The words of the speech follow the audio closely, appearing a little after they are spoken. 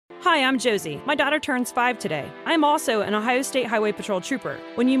Hi, I'm Josie. My daughter turns 5 today. I'm also an Ohio State Highway Patrol trooper.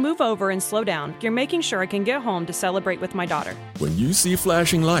 When you move over and slow down, you're making sure I can get home to celebrate with my daughter. When you see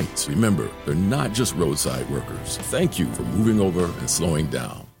flashing lights, remember, they're not just roadside workers. Thank you for moving over and slowing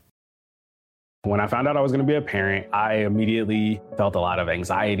down. When I found out I was going to be a parent, I immediately felt a lot of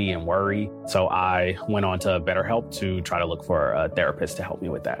anxiety and worry. So I went on to BetterHelp to try to look for a therapist to help me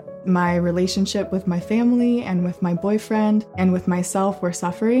with that. My relationship with my family and with my boyfriend and with myself were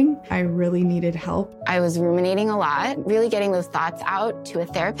suffering. I really needed help. I was ruminating a lot. Really getting those thoughts out to a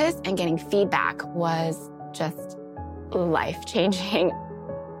therapist and getting feedback was just life-changing.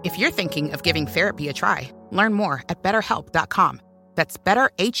 If you're thinking of giving therapy a try, learn more at BetterHelp.com. That's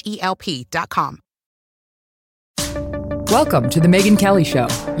BetterHelp.com. Welcome to The Megyn Kelly Show,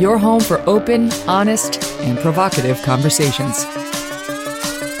 your home for open, honest, and provocative conversations.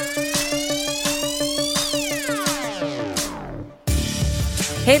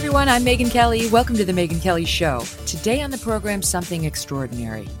 Hey everyone, I'm Megyn Kelly. Welcome to The Megyn Kelly Show. Today on the program, something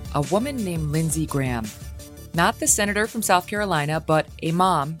extraordinary. A woman named Lindsey Graham. Not the senator from South Carolina, but a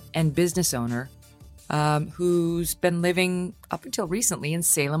mom and business owner who's been living up until recently in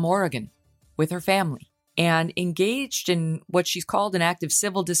Salem, Oregon, with her family, and engaged in what she's called an act of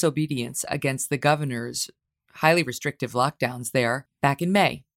civil disobedience against the governor's highly restrictive lockdowns there back in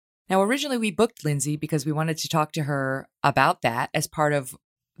May. Now, originally we booked Lindsey because we wanted to talk to her about that as part of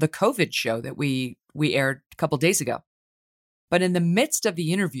the COVID show that we aired a couple days ago. But in the midst of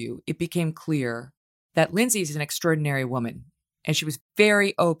the interview, it became clear that Lindsey is an extraordinary woman. And she was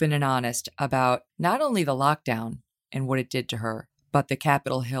very open and honest about not only the lockdown and what it did to her, but the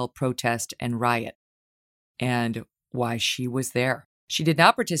Capitol Hill protest and riot and why she was there. She did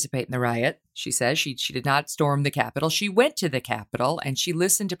not participate in the riot. She says she did not storm the Capitol. She went to the Capitol and she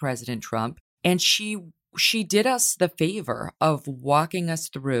listened to President Trump. And she did us the favor of walking us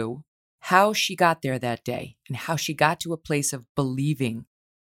through how she got there that day and how she got to a place of believing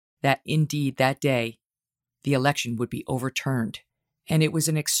that indeed that day the election would be overturned. And it was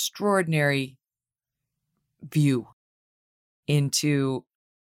an extraordinary view into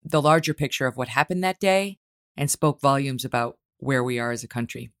the larger picture of what happened that day and spoke volumes about where we are as a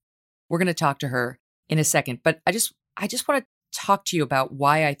country. We're going to talk to her in a second, but I just want to talk to you about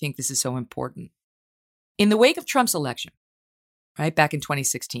why I think this is so important. In the wake of Trump's election, right, back in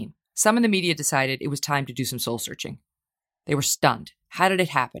 2016, some in the media decided it was time to do some soul searching. They were stunned. How did it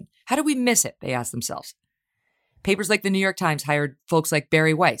happen? How did we miss it? They asked themselves. Papers like the New York Times hired folks like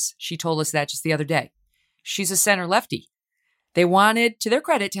Bari Weiss. She told us that just the other day. She's a center lefty. They wanted, to their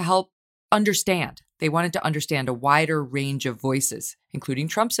credit, to help understand. They wanted to understand a wider range of voices, including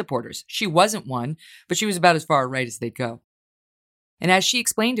Trump supporters. She wasn't one, but she was about as far right as they'd go. And as she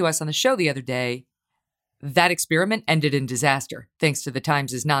explained to us on the show the other day, that experiment ended in disaster, thanks to the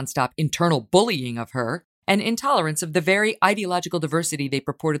Times' nonstop internal bullying of her and intolerance of the very ideological diversity they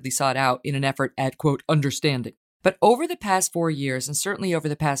purportedly sought out in an effort at, quote, understanding. But over the past 4 years, and certainly over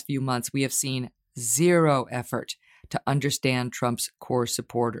the past few months, we have seen zero effort to understand Trump's core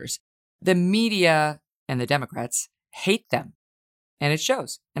supporters. The media and the Democrats hate them, and it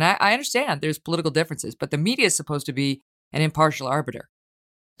shows. And I understand there's political differences, but the media is supposed to be an impartial arbiter.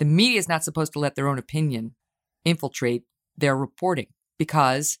 The media is not supposed to let their own opinion infiltrate their reporting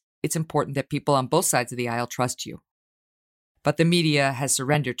because it's important that people on both sides of the aisle trust you. But the media has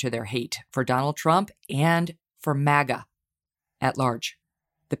surrendered to their hate for Donald Trump and for MAGA at large.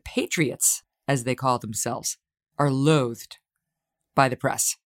 The patriots, as they call themselves, are loathed by the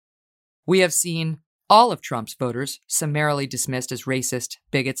press. We have seen all of Trump's voters summarily dismissed as racist,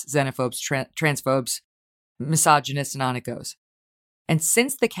 bigots, xenophobes, transphobes, misogynists, and on it goes. And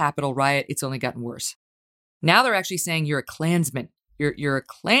since the Capitol riot, it's only gotten worse. Now they're actually saying you're a Klansman. You're a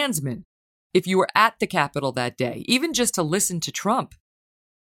Klansman if you were at the Capitol that day, even just to listen to Trump.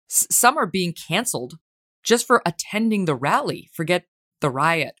 Some are being canceled just for attending the rally. Forget the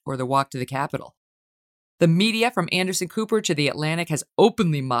riot or the walk to the Capitol. The media, from Anderson Cooper to The Atlantic, has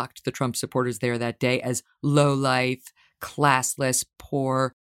openly mocked the Trump supporters there that day as low-life, classless,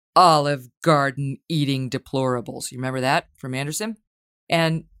 poor, Olive Garden eating deplorables. You remember that from Anderson?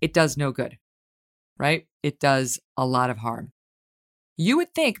 And it does no good, right? It does a lot of harm. You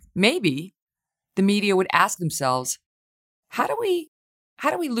would think maybe the media would ask themselves, how do we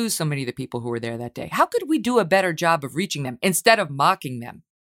lose so many of the people who were there that day? How could we do a better job of reaching them instead of mocking them?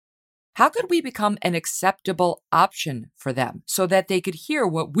 How could we become an acceptable option for them so that they could hear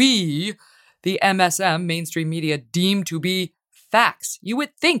what we, the MSM, mainstream media, deem to be facts? You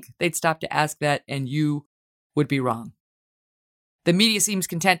would think they'd stop to ask that, and you would be wrong. The media seems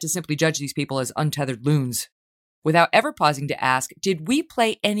content to simply judge these people as untethered loons without ever pausing to ask, did we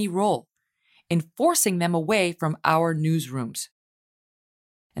play any role in forcing them away from our newsrooms?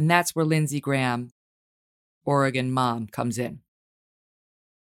 And that's where Lindsey Graham, Oregon mom, comes in.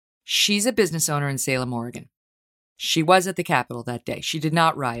 She's a business owner in Salem, Oregon. She was at the Capitol that day. She did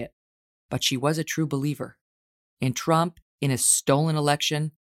not riot, but she was a true believer in Trump, in a stolen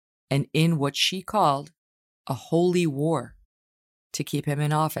election, and in what she called a holy war to keep him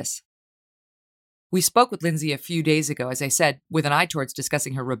in office. We spoke with Lindsey a few days ago, as I said, with an eye towards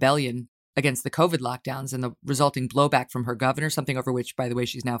discussing her rebellion against the COVID lockdowns and the resulting blowback from her governor, something over which, by the way,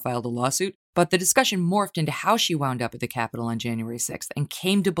 she's now filed a lawsuit. But the discussion morphed into how she wound up at the Capitol on January 6th and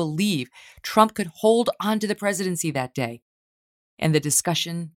came to believe Trump could hold on to the presidency that day. And the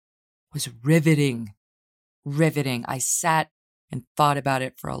discussion was riveting. Riveting. I sat and thought about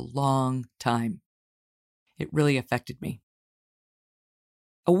it for a long time. It really affected me.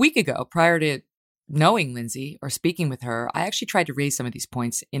 A week ago, prior to knowing Lindsey or speaking with her, I actually tried to raise some of these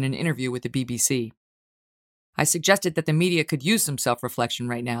points in an interview with the BBC. I suggested that the media could use some self-reflection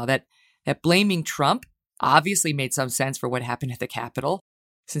right now, that blaming Trump obviously made some sense for what happened at the Capitol,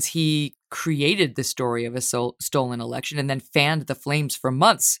 since he created the story of a stolen election and then fanned the flames for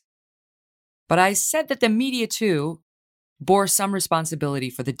months. But I said that the media, too, bore some responsibility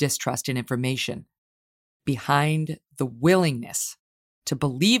for the distrust in information behind the willingness to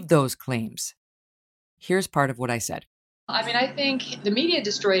believe those claims. Here's part of what I said. I mean, I think the media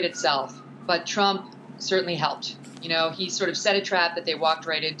destroyed itself, but Trump certainly helped. You know, he sort of set a trap that they walked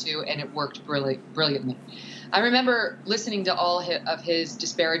right into, and it worked brilliantly. I remember listening to all of his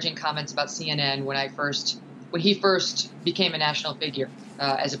disparaging comments about CNN when he first became a national figure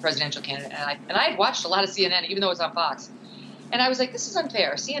as a presidential candidate. And I had watched a lot of CNN, even though it's on Fox. And I was like, this is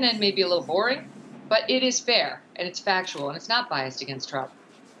unfair. CNN may be a little boring, but it is fair, and it's factual, and it's not biased against Trump.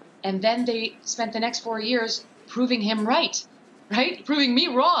 And then they spent the next 4 years proving him right? Proving me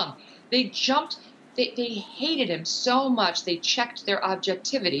wrong. They hated him so much, they checked their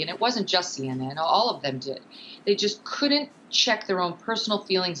objectivity. And it wasn't just CNN, all of them did. They just couldn't check their own personal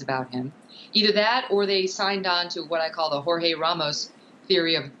feelings about him. Either that, or they signed on to what I call the Jorge Ramos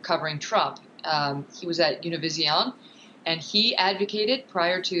theory of covering Trump. He was at Univision, and he advocated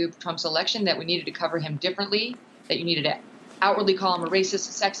prior to Trump's election that we needed to cover him differently, that you needed to outwardly call him a racist,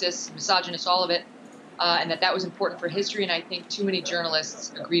 sexist, misogynist, all of it, and that was important for history. And I think too many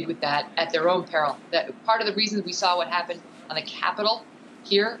journalists agreed with that at their own peril. That part of the reason we saw what happened on the Capitol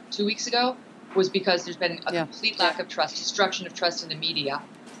here 2 weeks ago was because there's been a complete lack of trust, destruction of trust in the media,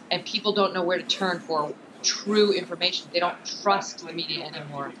 and people don't know where to turn for true information. They don't trust the media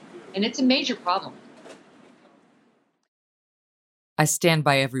anymore, and it's a major problem. I stand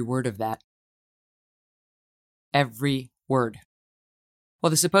by every word of that. Every word.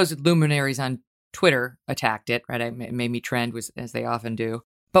 Well, the supposed luminaries on Twitter attacked it, right? It made me trend, as they often do.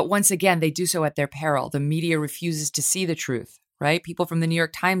 But once again, they do so at their peril. The media refuses to see the truth, right? People from the New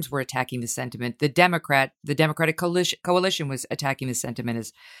York Times were attacking the sentiment. The Democratic Coalition was attacking the sentiment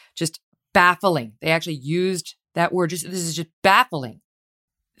as just baffling. They actually used that word. This is just baffling.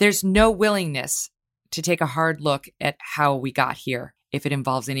 There's no willingness to take a hard look at how we got here if it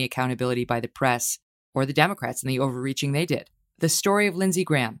involves any accountability by the press or the Democrats and the overreaching they did. The story of Lindsey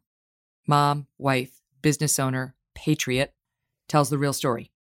Graham, mom, wife, business owner, patriot, tells the real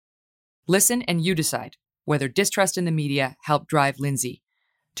story. Listen and you decide whether distrust in the media helped drive Lindsey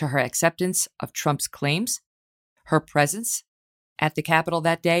to her acceptance of Trump's claims, her presence at the Capitol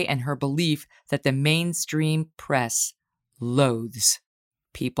that day, and her belief that the mainstream press loathes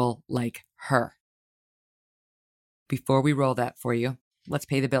people like her. Before we roll that for you, let's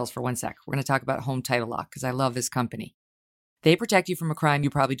pay the bills for 1 sec. We're going to talk about Home Title Lock because I love this company. They protect you from a crime you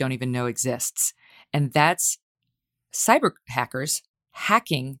probably don't even know exists. And that's cyber hackers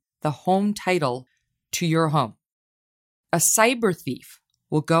hacking the home title to your home. A cyber thief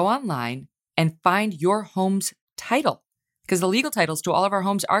will go online and find your home's title because the legal titles to all of our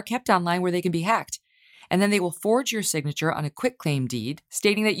homes are kept online where they can be hacked. And then they will forge your signature on a quitclaim deed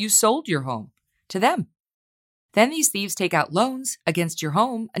stating that you sold your home to them. Then these thieves take out loans against your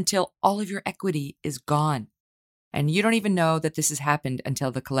home until all of your equity is gone. And you don't even know that this has happened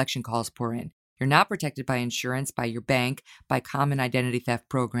until the collection calls pour in. You're not protected by insurance, by your bank, by common identity theft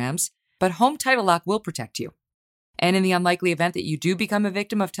programs, but Home Title Lock will protect you. And in the unlikely event that you do become a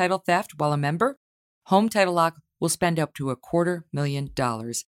victim of title theft while a member, Home Title Lock will spend up to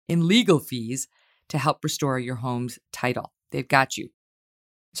 $250,000 in legal fees to help restore your home's title. They've got you.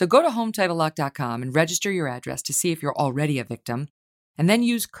 So go to HomeTitleLock.com and register your address to see if you're already a victim, and then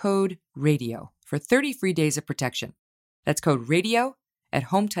use code RADIO for 30 free days of protection. That's code RADIO at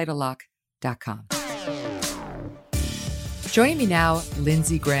HomeTitleLock.com. Joining me now,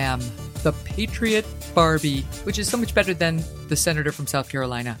 Lindsey Graham, the Patriot Barbie, which is so much better than the senator from South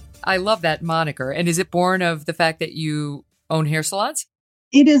Carolina. I love that moniker. And is it born of the fact that you own hair salons?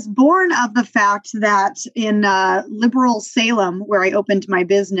 It is born of the fact that in liberal Salem, where I opened my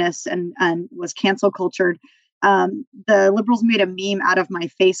business and was cancel cultured, the liberals made a meme out of my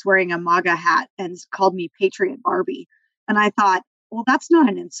face wearing a MAGA hat and called me Patriot Barbie. And I thought, well, that's not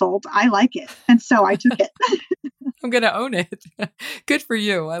an insult. I like it. And so I took it. I'm going to own it. Good for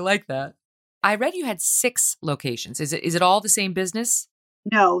you. I like that. I read you had 6 locations. Is it all the same business?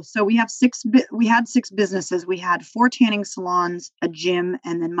 No. So we have we had 6 businesses. We had 4 tanning salons, a gym,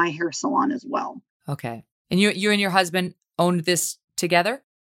 and then my hair salon as well. Okay. And you and your husband owned this together?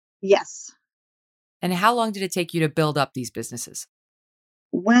 Yes. And how long did it take you to build up these businesses?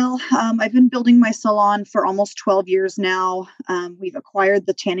 Well, I've been building my salon for almost 12 years now. We've acquired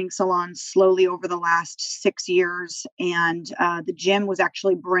the tanning salon slowly over the last 6 years. And the gym was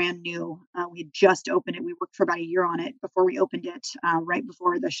actually brand new. We had just opened it. We worked for about a year on it before we opened it, right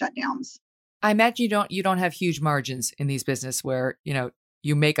before the shutdowns. I imagine you don't have huge margins in these business where,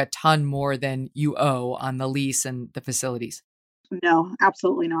 you make a ton more than you owe on the lease and the facilities. No,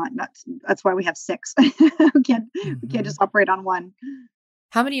 absolutely not. That's why we have 6. We can't just operate on one.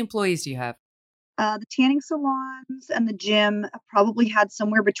 How many employees do you have? The tanning salons and the gym probably had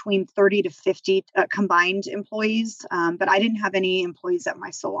somewhere between 30 to 50 combined employees, but I didn't have any employees at my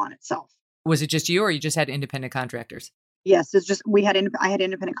salon itself. Was it just you, or you just had independent contractors? Yes, it's just I had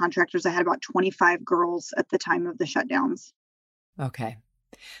independent contractors. I had about 25 girls at the time of the shutdowns. Okay.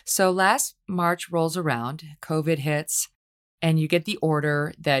 So last March rolls around, COVID hits, and you get the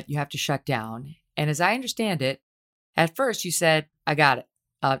order that you have to shut down. And as I understand it, at first you said, I got it.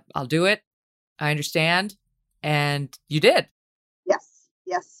 I'll do it. I understand. And you did.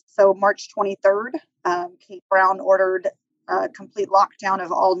 Yes. So March 23rd, Kate Brown ordered a complete lockdown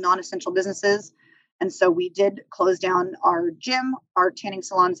of all non-essential businesses. And so we did close down our gym, our tanning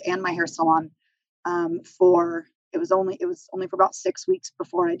salons, and my hair salon it was only for about 6 weeks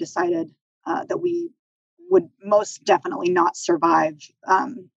before I decided that we would most definitely not survive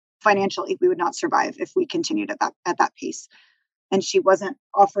financially. We would not survive if we continued at that pace. And she wasn't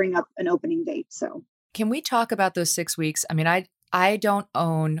offering up an opening date. So can we talk about those 6 weeks? I mean, I don't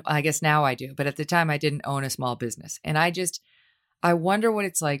own, I guess now I do, but at the time I didn't own a small business. And I wonder what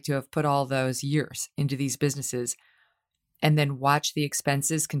it's like to have put all those years into these businesses and then watch the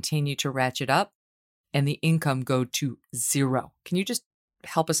expenses continue to ratchet up and the income go to 0. Can you just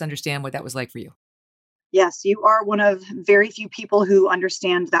help us understand what that was like for you? Yes, you are one of very few people who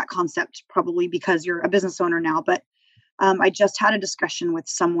understand that concept, probably because you're a business owner now. But I just had a discussion with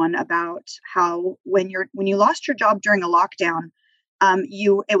someone about how when you lost your job during a lockdown,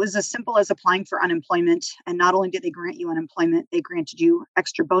 it was as simple as applying for unemployment. And not only did they grant you unemployment, they granted you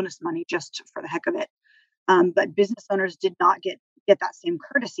extra bonus money just for the heck of it. But business owners did not get that same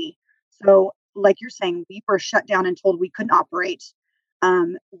courtesy. So like you're saying, we were shut down and told we couldn't operate.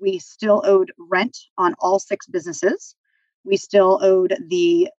 We still owed rent on all 6 businesses. We still owed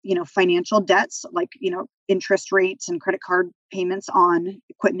the, financial debts, like, interest rates and credit card payments on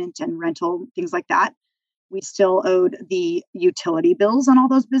equipment and rental, things like that. We still owed the utility bills on all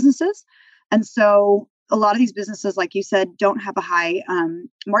those businesses. And so a lot of these businesses, like you said, don't have a high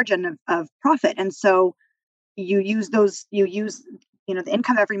margin of profit. And so you use the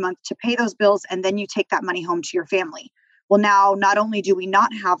income every month to pay those bills, and then you take that money home to your family. Well, now, not only do we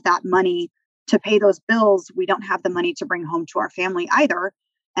not have that money to pay those bills, we don't have the money to bring home to our family either.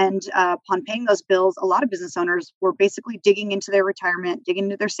 And upon paying those bills, a lot of business owners were basically digging into their retirement, digging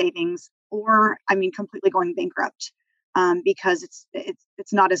into their savings, or, completely going bankrupt because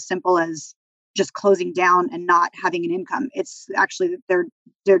it's not as simple as just closing down and not having an income. It's actually that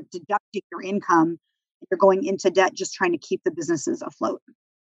they're deducting your income. You're going into debt just trying to keep the businesses afloat.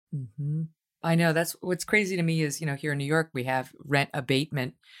 Mm-hmm. I know that's what's crazy to me is, here in New York, we have rent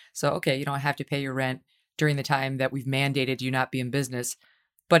abatement. So, okay, you don't have to pay your rent during the time that we've mandated you not be in business,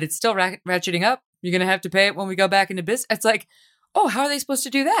 but it's still ratcheting up. You're going to have to pay it when we go back into business. It's like, oh, how are they supposed to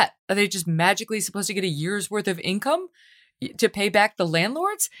do that? Are they just magically supposed to get a year's worth of income to pay back the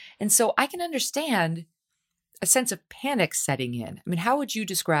landlords? And so I can understand a sense of panic setting in. I mean, how would you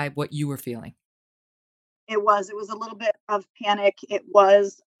describe what you were feeling? It was a little bit of panic. It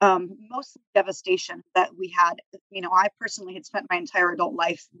was mostly devastation that we had. I personally had spent my entire adult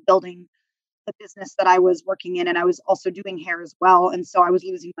life building the business that I was working in, and I was also doing hair as well. And so I was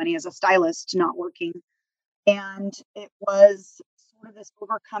losing money as a stylist, not working. And it was sort of this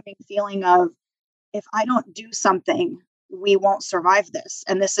overcoming feeling of, if I don't do something, we won't survive this.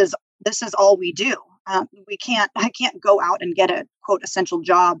 And this is all we do. I can't go out and get a quote essential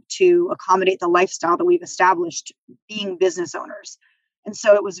job to accommodate the lifestyle that we've established being business owners. And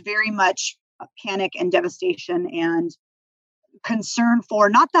so it was very much a panic and devastation and concern for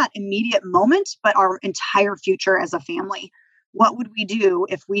not that immediate moment, but our entire future as a family. What would we do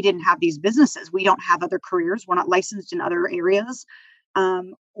if we didn't have these businesses? We don't have other careers. We're not licensed in other areas.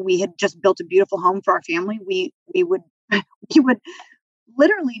 We had just built a beautiful home for our family. We would we would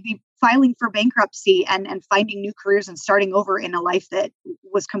literally be filing for bankruptcy and finding new careers and starting over in a life that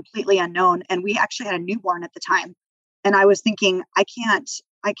was completely unknown. And we actually had a newborn at the time. And I was thinking, I can't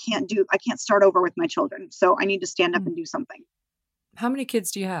start over with my children. So I need to stand up and do something. How many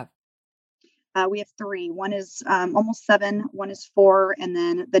kids do you have? We have 3. One is almost 7. One is 4. And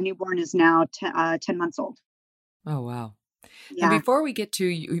then the newborn is now 10 months old. Oh, wow. Yeah. And before we get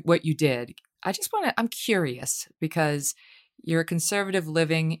to what you did, I'm curious because you're a conservative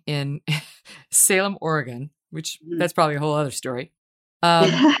living in Salem, Oregon, which that's probably a whole other story.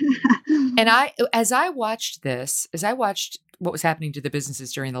 And as I watched what was happening to the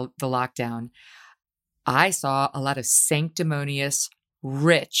businesses during the lockdown, I saw a lot of sanctimonious,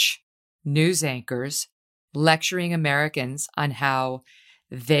 rich news anchors lecturing Americans on how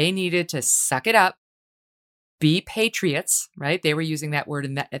they needed to suck it up, be patriots, right? They were using that word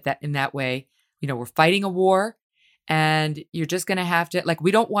in that way. We're fighting a war and you're just going to have to,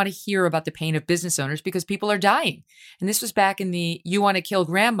 we don't want to hear about the pain of business owners because people are dying. And this was back in the you want to kill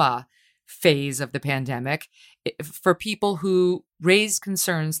grandma phase of the pandemic for people who raised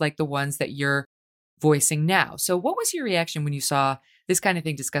concerns like the ones that you're voicing now. So what was your reaction when you saw this kind of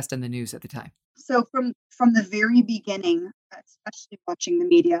thing discussed on the news at the time? So from the very beginning, especially watching the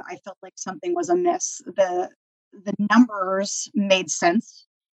media, I felt like something was amiss. The numbers made sense,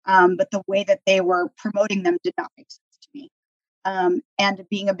 but the way that they were promoting them did not make sense to me. And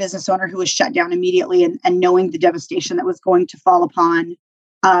being a business owner who was shut down immediately and knowing the devastation that was going to fall upon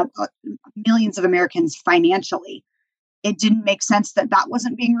millions of Americans financially, it didn't make sense that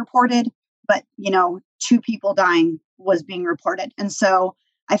wasn't being reported. But, 2 people dying was being reported. And so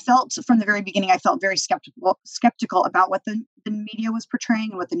I felt from the very beginning, I felt very skeptical about what the media was portraying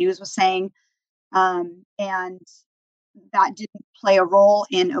and what the news was saying. And that didn't play a role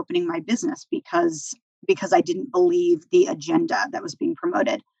in opening my business because I didn't believe the agenda that was being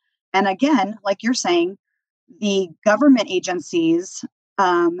promoted. And again, like you're saying, the government agencies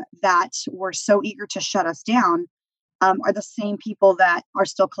that were so eager to shut us down are the same people that are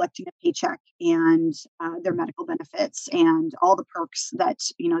still collecting a paycheck and their medical benefits and all the perks that,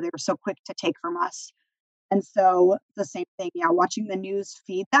 they were so quick to take from us. And so the same thing, watching the news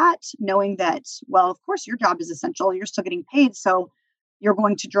feed that, knowing that, well, of course, your job is essential. You're still getting paid. So you're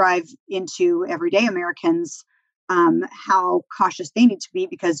going to drive into everyday Americans how cautious they need to be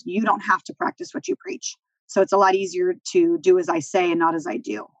because you don't have to practice what you preach. So it's a lot easier to do as I say and not as I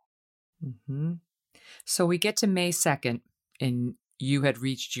do. Mm-hmm. So we get to May 2nd and you had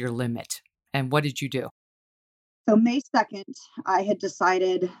reached your limit. And what did you do? So May 2nd, I had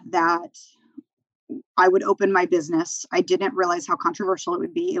decided that I would open my business. I didn't realize how controversial it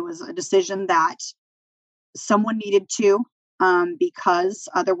would be. It was a decision that someone needed to, because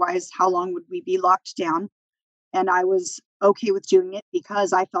otherwise, how long would we be locked down? And I was okay with doing it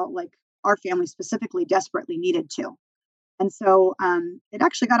because I felt like our family specifically desperately needed to. And so it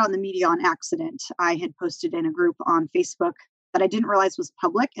actually got on the media on accident. I had posted in a group on Facebook that I didn't realize was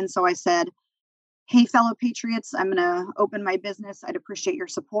public. And so I said, hey, fellow patriots, I'm going to open my business. I'd appreciate your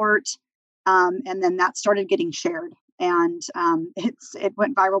support. And then that started getting shared. And it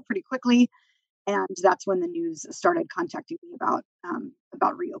went viral pretty quickly. And that's when the news started contacting me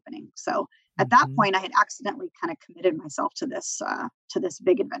about reopening. So at that point, I had accidentally kind of committed myself to this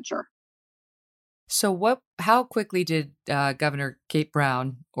big adventure. So how quickly did Governor Kate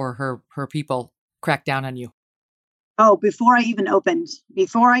Brown or her people crack down on you? Oh, before I even opened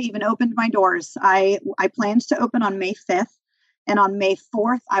my doors, I planned to open on May 5th. And on May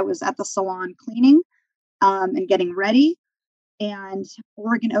 4th, I was at the salon cleaning and getting ready. And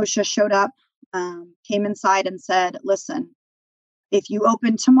Oregon OSHA showed up, came inside and said, listen, if you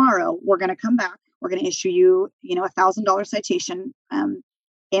open tomorrow, we're going to come back. We're going to issue you, $1,000 citation.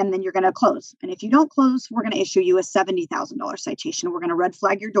 And then you're going to close. And if you don't close, we're going to issue you a $70,000 citation. We're going to red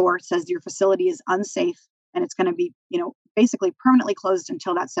flag your door. It says your facility is unsafe and it's going to be, basically permanently closed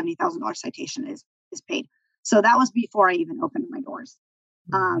until that $70,000 citation is paid. So that was before I even opened my doors.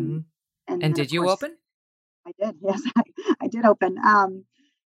 And did you open? I did. Yes, I did open.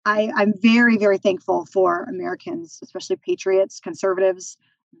 I'm very, very thankful for Americans, especially patriots, conservatives.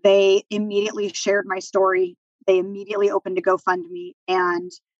 They immediately shared my story. They immediately opened a GoFundMe,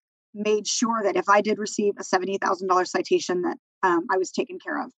 and made sure that if I did receive a $70,000 citation that I was taken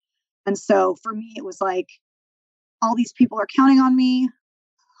care of. And so for me, it was like, all these people are counting on me.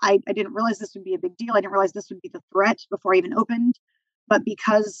 I didn't realize this would be a big deal. I didn't realize this would be the threat before I even opened. But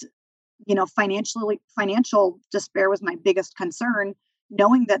because, financial despair was my biggest concern,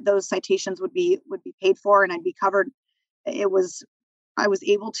 knowing that those citations would be paid for and I'd be covered, I was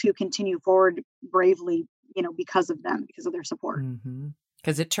able to continue forward bravely, because of them, because of their support.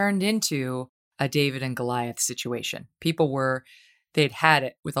 Because it turned into a David and Goliath situation. They'd had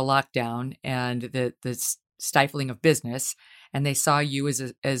it with a lockdown and the stifling of business, and they saw you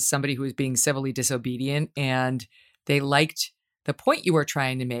as somebody who was being civilly disobedient, and they liked the point you were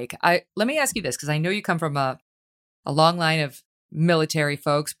trying to make. Let me ask you this, because I know you come from a long line of military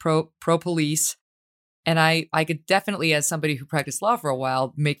folks, pro police, and I could definitely, as somebody who practiced law for a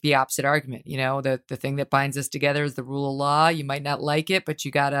while, make the opposite argument. The thing that binds us together is the rule of law. You might not like it, but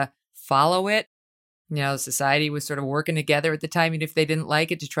you got to follow it. Society was sort of working together at the time, and if they didn't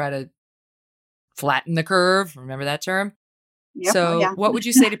like it, to try to flatten the curve. Remember that term? Yep. So Yeah. what would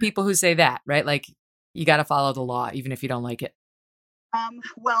you say to people who say that, right? Like, you got to follow the law, even if you don't like it.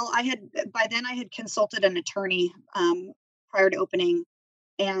 Well, by then I had consulted an attorney prior to opening,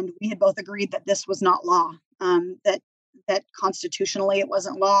 and we had both agreed that this was not law, that constitutionally it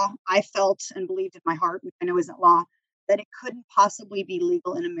wasn't law. I felt and believed in my heart, which I know isn't law, that it couldn't possibly be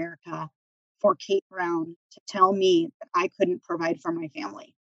legal in America for Kate Brown to tell me that I couldn't provide for my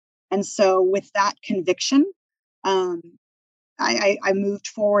family. And so with that conviction, I moved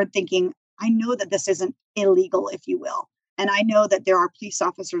forward thinking, I know that this isn't illegal, if you will. And I know that there are police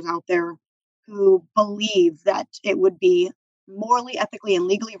officers out there who believe that it would be morally, ethically, and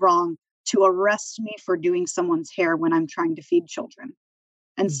legally wrong to arrest me for doing someone's hair when I'm trying to feed children.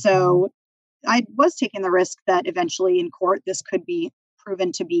 And so I was taking the risk that eventually in court, this could be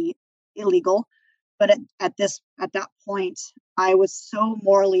proven to be illegal. But at that point, I was so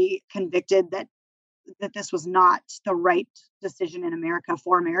morally convicted that this was not the right decision in America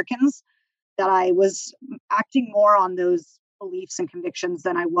for Americans, that I was acting more on those beliefs and convictions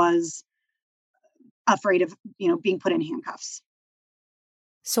than I was afraid of, being put in handcuffs.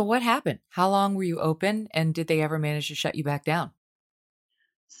 So what happened? How long were you open, and did they ever manage to shut you back down?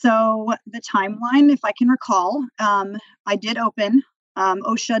 So the timeline, if I can recall, I did open.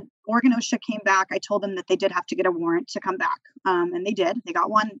 Oregon OSHA came back. I told them that they did have to get a warrant to come back. And they did. They got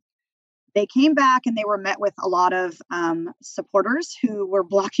one. They came back and they were met with a lot of supporters who were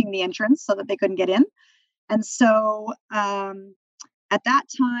blocking the entrance so that they couldn't get in. And so at that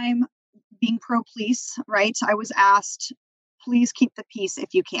time, being pro-police, right, I was asked, please keep the peace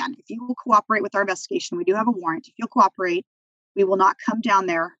if you can. If you will cooperate with our investigation, we do have a warrant. If you'll cooperate, we will not come down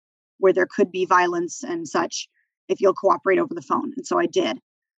there where there could be violence and such if you'll cooperate over the phone. And so I did.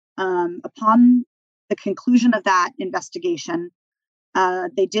 Upon the conclusion of that investigation,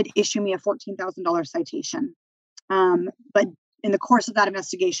 they did issue me a $14,000 citation. But in the course of that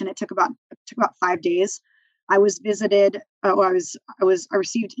investigation, it took about 5 days. I was visited. I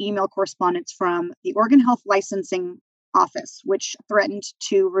received email correspondence from the Oregon Health Licensing Office, which threatened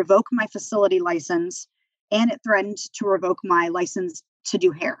to revoke my facility license, and it threatened to revoke my license to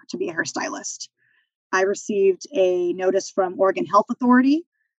do hair, to be a hairstylist. I received a notice from Oregon Health Authority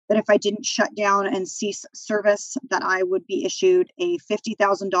that if I didn't shut down and cease service, that I would be issued a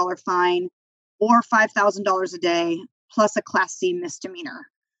 $50,000 fine or $5,000 a day, plus a Class C misdemeanor.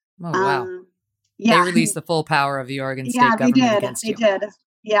 Oh, wow. Yeah. They released the full power of the Oregon state government against you. They did.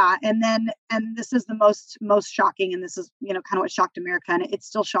 Yeah. And this is the most shocking, and this is, kind of what shocked America, and it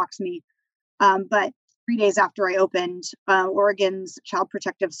still shocks me. But 3 days after I opened, Oregon's Child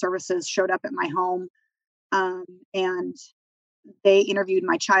Protective Services showed up at my home, and they interviewed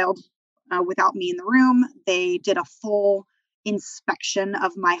my child without me in the room. They did a full inspection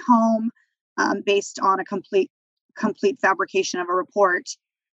of my home based on a complete fabrication of a report.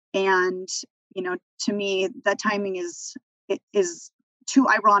 And, to me, that timing is too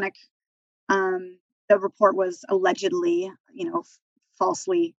ironic. The report was allegedly,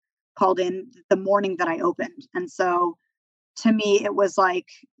 falsely called in the morning that I opened. And so to me, it was like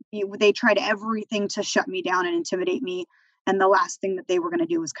they tried everything to shut me down and intimidate me. And the last thing that they were going to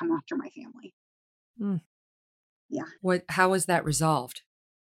do was come after my family. Mm. Yeah. How was that resolved?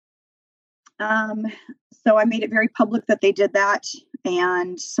 So I made it very public that they did that.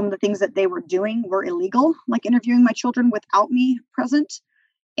 And some of the things that they were doing were illegal, like interviewing my children without me present.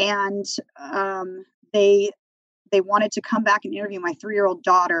 And they wanted to come back and interview my 3-year-old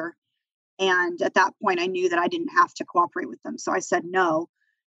daughter. And at that point, I knew that I didn't have to cooperate with them. So I said no.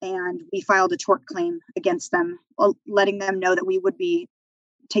 And we filed a tort claim against them, letting them know that we would be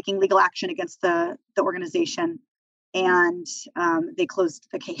taking legal action against the organization. And they closed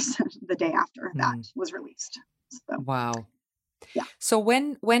the case the day after that was released. So, wow. Yeah. So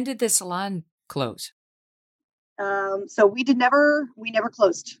when did the salon close? So we never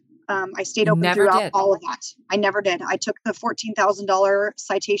closed. I stayed open throughout all of that. I never did. I took the $14,000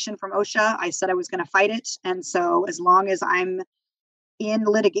 citation from OSHA. I said I was going to fight it. And so as long as I'm in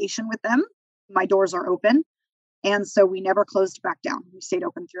litigation with them, my doors are open. And so we never closed back down. We stayed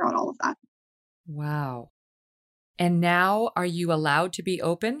open throughout all of that. Wow. And now are you allowed to be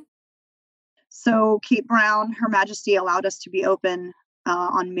open? So Kate Brown, Her Majesty, allowed us to be open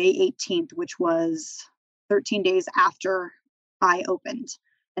on May 18th, which was 13 days after I opened.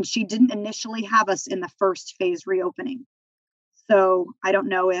 And she didn't initially have us in the first phase reopening. So I don't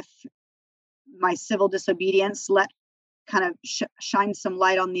know if my civil disobedience kind of shine some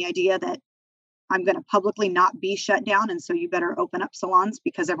light on the idea that I'm going to publicly not be shut down. And so you better open up salons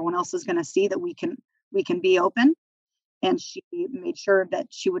because everyone else is going to see that we can be open. And she made sure that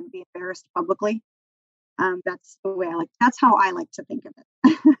she wouldn't be embarrassed publicly. That's how I like to think of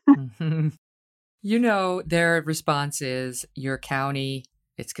it. You know, their response is your county,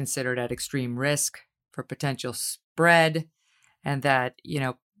 it's considered at extreme risk for potential spread. And that,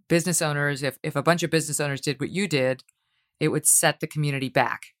 business owners, if a bunch of business owners did what you did, it would set the community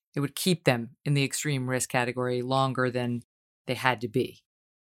back. It would keep them in the extreme risk category longer than they had to be.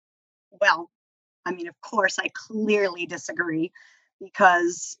 Well, I mean, of course, I clearly disagree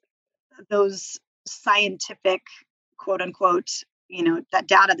because those scientific, quote unquote, that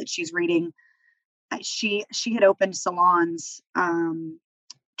data that she's reading, she had opened salons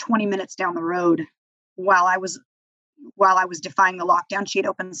 20 minutes down the road while I was defying the lockdown. She had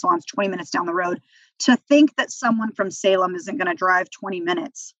opened salons 20 minutes down the road. To think that someone from Salem isn't going to drive 20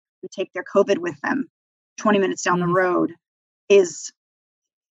 minutes and take their COVID with them 20 minutes down the road is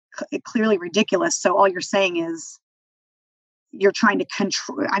clearly ridiculous. So all you're saying is you're trying to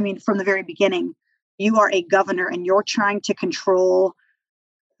control. I mean, from the very beginning, you are a governor and you're trying to control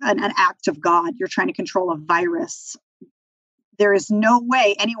an act of God. You're trying to control a virus. There is no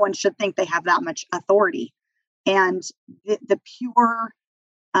way anyone should think they have that much authority. And the pure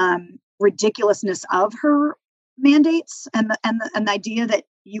ridiculousness of her mandates and the idea that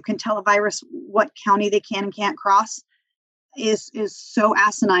you can tell a virus what county they can and can't cross is so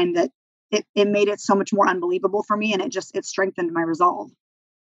asinine that it made it so much more unbelievable for me, and it strengthened my resolve.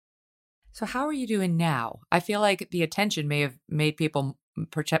 So how are you doing now? I feel like the attention may have made people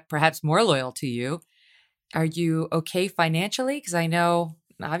perhaps more loyal to you. Are you okay financially? Because I know,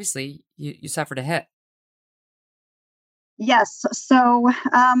 obviously, you suffered a hit. Yes. So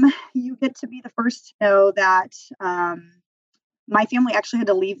you get to be the first to know that my family actually had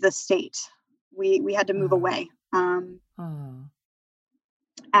to leave the state. We had to move away.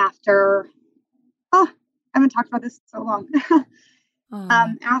 After, I haven't talked about this in so long.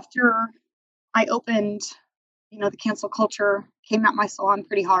 After I opened, the cancel culture came at my salon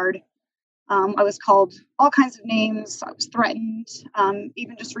pretty hard. I was called all kinds of names. I was threatened.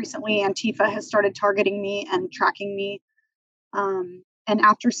 Even just recently, Antifa has started targeting me and tracking me. And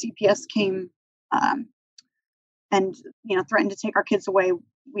after CPS came and threatened to take our kids away,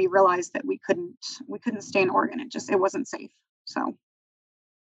 we realized that we couldn't stay in Oregon. It wasn't safe. So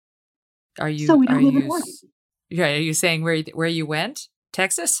are you saying where you went?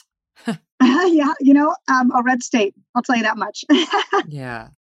 Texas? Yeah, a red state. I'll tell you that much.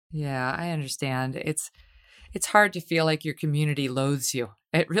 Yeah, I understand. It's hard to feel like your community loathes you.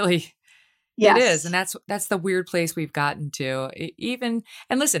 It really It is. And that's the weird place we've gotten to.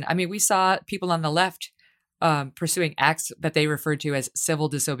 And listen, I mean, we saw people on the left pursuing acts that they referred to as civil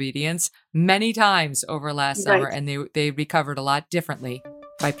disobedience many times over last summer, and they recovered a lot differently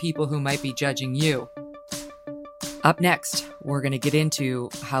by people who might be judging you. Up next, we're going to get into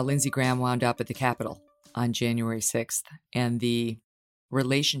how Lindsey Graham wound up at the Capitol on January 6th and the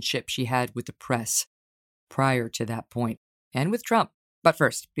relationship she had with the press prior to that point and with Trump. But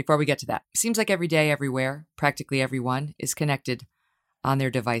first, before we get to that, it seems like every day, everywhere, practically everyone is connected on their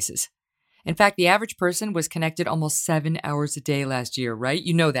devices. In fact, the average person was connected almost 7 hours a day last year, right?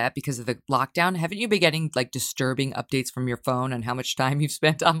 You know that because of the lockdown. Haven't you been getting like disturbing updates from your phone on how much time you've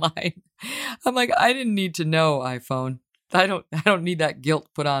spent online? I'm like, I didn't need to know, iPhone. I don't need that guilt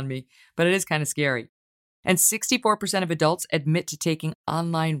put on me, but it is kind of scary. And 64% of adults admit to taking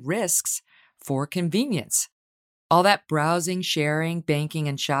online risks for convenience. All that browsing, sharing, banking,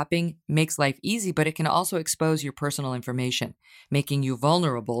 and shopping makes life easy, but it can also expose your personal information, making you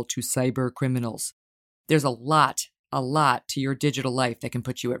vulnerable to cyber criminals. There's a lot to your digital life that can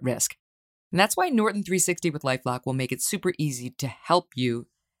put you at risk. And that's why Norton 360 with LifeLock will make it super easy to help you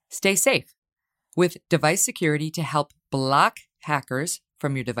stay safe. With device security to help block hackers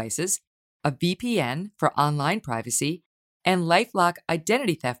from your devices, a VPN for online privacy, and LifeLock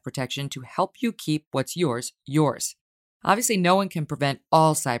identity theft protection to help you keep what's yours, yours. Obviously, no one can prevent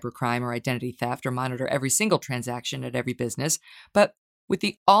all cybercrime or identity theft or monitor every single transaction at every business, but with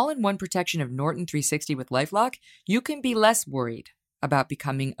the all-in-one protection of Norton 360 with LifeLock, you can be less worried about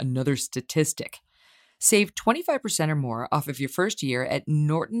becoming another statistic. Save 25% or more off of your first year at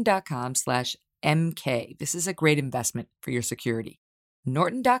norton.com/MK. This is a great investment for your security.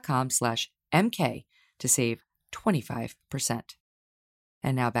 norton.com/MK to save 25%.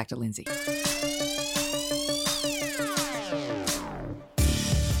 And now back to Lindsay.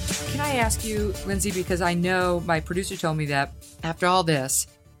 Can I ask you, Lindsay, because I know my producer told me that after all this,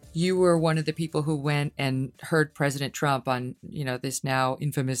 you were one of the people who went and heard President Trump on, this now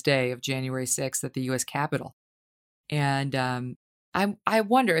infamous day of January 6th at the U.S. Capitol. And I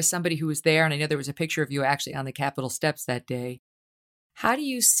wonder, as somebody who was there, and I know there was a picture of you actually on the Capitol steps that day, how do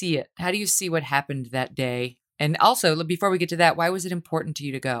you see it? How do you see what happened that day? And also, before we get to that, why was it important to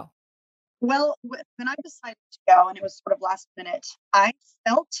you to go? Well, when I decided to go, and it was sort of last minute, I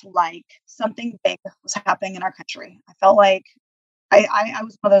felt like something big was happening in our country. I felt like I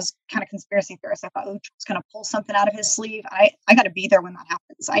was one of those kind of conspiracy theorists. I thought, Trump's going to pull something out of his sleeve. I got to be there when that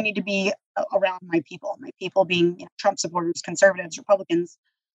happens. I need to be around my people being Trump supporters, conservatives, Republicans.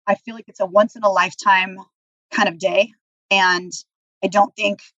 I feel like it's a once in a lifetime kind of day. And I don't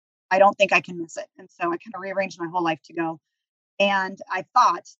think I can miss it. And so I kind of rearranged my whole life to go. And I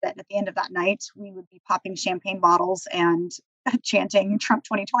thought that at the end of that night, we would be popping champagne bottles and chanting Trump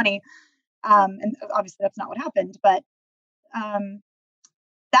 2020. And obviously that's not what happened, but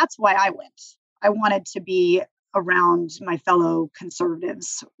that's why I went. I wanted to be around my fellow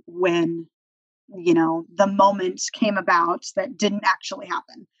conservatives when, the moment came about that didn't actually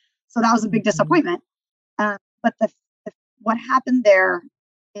happen. So that was a big disappointment. But what happened there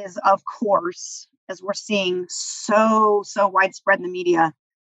is, of course, as we're seeing so widespread in the media,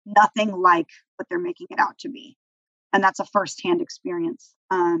 nothing like what they're making it out to be. And that's a firsthand experience.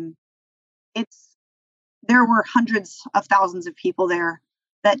 There were hundreds of thousands of people there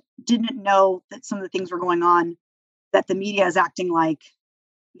that didn't know that some of the things were going on, that the media is acting like,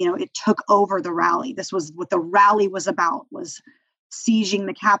 it took over the rally. This was what the rally was about, was sieging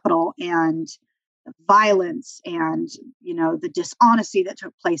the Capitol and violence and, the dishonesty that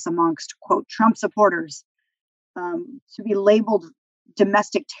took place amongst, quote, Trump supporters, to be labeled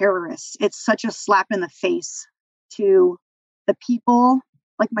domestic terrorists. It's such a slap in the face to the people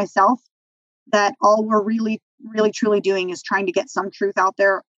like myself that all we're really, really, truly doing is trying to get some truth out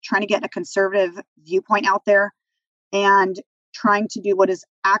there, trying to get a conservative viewpoint out there, and trying to do what is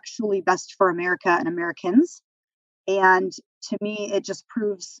actually best for America and Americans. And to me, it just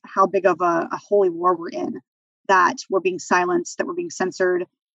proves how big of a holy war we're in, that we're being silenced, that we're being censored,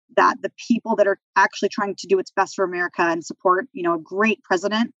 that the people that are actually trying to do what's best for America and support, a great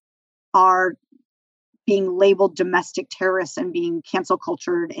president are being labeled domestic terrorists and being cancel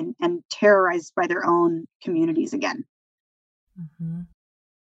cultured and terrorized by their own communities again. Mm-hmm.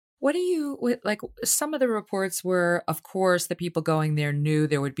 What do you, some of the reports were, of course, the people going there knew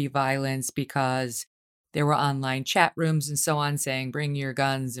there would be violence because there were online chat rooms and so on saying, bring your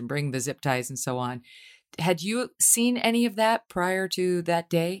guns and bring the zip ties and so on. Had you seen any of that prior to that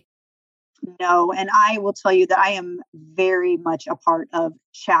day? No. And I will tell you that I am very much a part of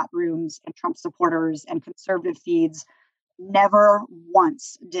chat rooms and Trump supporters and conservative feeds. Never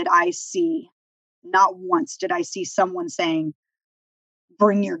once did I see, not once did I see someone saying,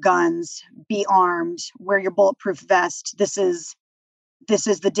 bring your guns, be armed, wear your bulletproof vest. This is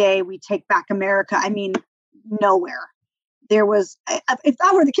the day we take back America. I mean, nowhere. There was, if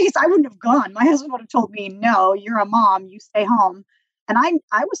that were the case, I wouldn't have gone. My husband would have told me, no, you're a mom, you stay home. And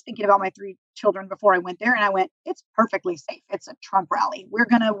I was thinking about my 3 children before I went there, and I went, it's perfectly safe. It's a Trump rally. We're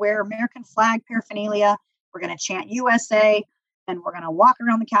going to wear American flag paraphernalia. We're going to chant USA, and we're going to walk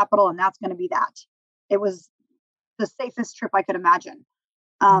around the Capitol, and that's going to be that. It was the safest trip I could imagine.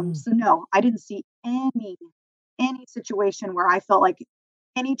 So no, I didn't see any situation where I felt like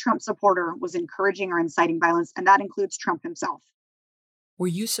any Trump supporter was encouraging or inciting violence, and that includes Trump himself. Were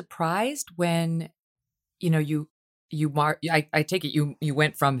you surprised when, I take it you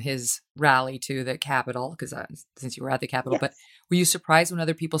went from his rally to the Capitol, because since you were at the Capitol, yes. But were you surprised when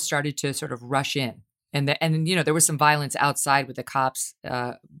other people started to sort of rush in? And there was some violence outside with the cops,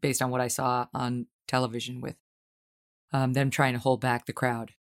 based on what I saw on television with them trying to hold back the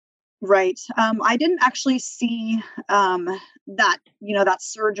crowd. Right. I didn't actually see that, that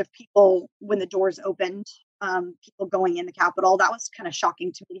surge of people when the doors opened, people going in the Capitol. That was kind of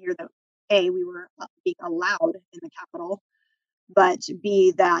shocking to me to hear that, A, we were being allowed in the Capitol, but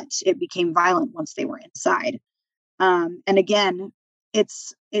B, that it became violent once they were inside. And again,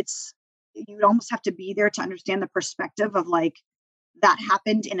 it's you'd almost have to be there to understand the perspective of like that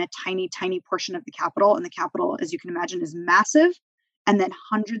happened in a tiny, tiny portion of the Capitol. And the Capitol, as you can imagine, is massive. And then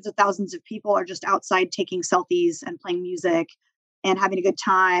hundreds of thousands of people are just outside taking selfies and playing music and having a good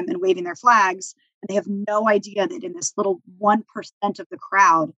time and waving their flags. And they have no idea that in this little 1% of the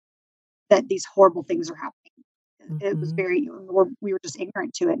crowd that these horrible things are happening. It was we were just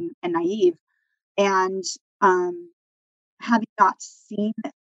ignorant to it and naive. And having not seen,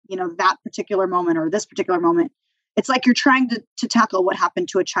 that particular moment or this particular moment, it's like you're trying to tackle what happened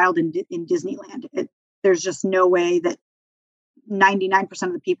to a child in Disneyland. There's just no way that 99%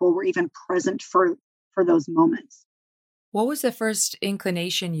 of the people were even present for those moments. What was the first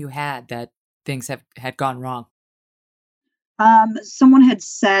inclination you had that things had gone wrong? Someone had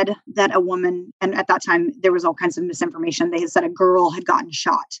said that a woman, and at that time there was all kinds of misinformation. They had said a girl had gotten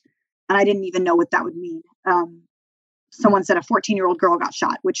shot, and I didn't even know what that would mean. Someone said a 14-year-old girl got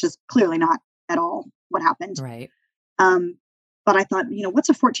shot, which is clearly not at all what happened. Right. But I thought, what's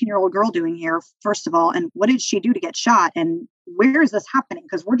a 14-year-old girl doing here, first of all? And what did she do to get shot? And where is this happening?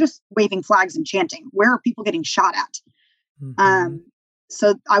 Because we're just waving flags and chanting. Where are people getting shot at? Mm-hmm.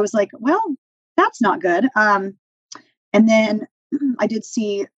 So I was like, well, that's not good. And then I did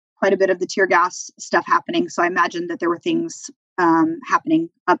see quite a bit of the tear gas stuff happening. So I imagined that there were things happening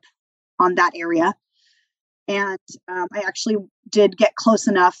up on that area. And I actually did get close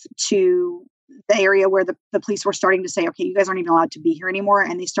enough to the area where the police were starting to say, okay, you guys aren't even allowed to be here anymore.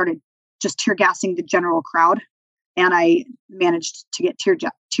 And they started just tear gassing the general crowd. And I managed to get tear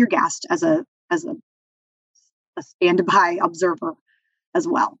gassed as a standby observer as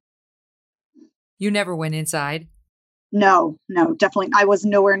well. You never went inside? No, definitely. I was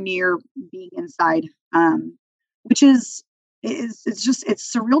nowhere near being inside, which is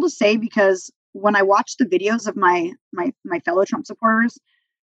it's surreal to say, because when I watched the videos of my fellow Trump supporters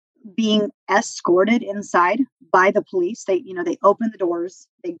being escorted inside by the police, they open the doors,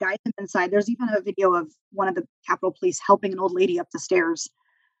 they guide them inside. There's even a video of one of the Capitol Police helping an old lady up the stairs.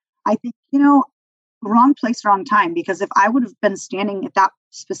 I think, wrong place, wrong time, because if I would have been standing at that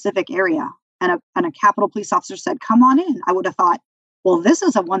specific area and a Capitol Police officer said, come on in, I would have thought, well, this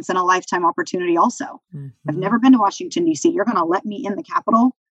is a once in a lifetime opportunity also. Mm-hmm. I've never been to Washington, D.C. You're going to let me in the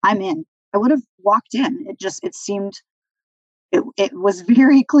Capitol? I'm in. I would have walked in. It seemed, it was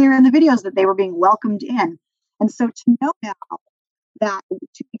very clear in the videos that they were being welcomed in. And so to know now that 2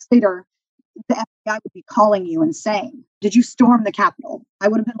 weeks later, the FBI would be calling you and saying, did you storm the Capitol? I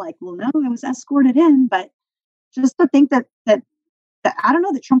would have been like, well, no, I was escorted in. But just to think that I don't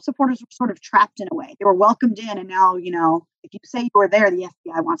know, the Trump supporters were sort of trapped in a way. They were welcomed in. And now, if you say you were there, the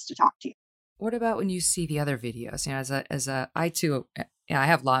FBI wants to talk to you. What about when you see the other videos? I too, I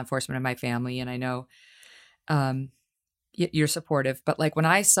have law enforcement in my family, and I know you're supportive. But like when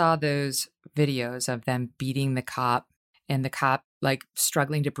I saw those videos of them beating the cop and the cop like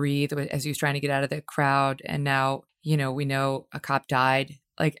struggling to breathe as he was trying to get out of the crowd, and now we know a cop died.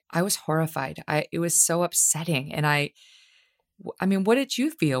 Like I was horrified. It was so upsetting, and I mean, what did you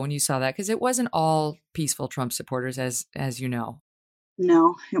feel when you saw that? Because it wasn't all peaceful Trump supporters, as you know.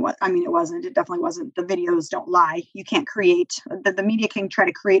 No, it was. I mean, it wasn't. It definitely wasn't. The videos don't lie. You can't create the media can try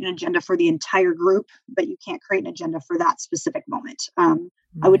to create an agenda for the entire group, but you can't create an agenda for that specific moment. Right.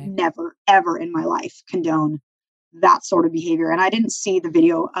 I would never, ever in my life condone that sort of behavior. And I didn't see the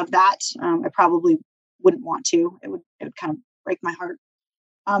video of that. I probably wouldn't want to. It would kind of break my heart.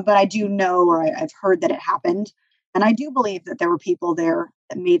 But I do know, or I've heard that it happened. And I do believe that there were people there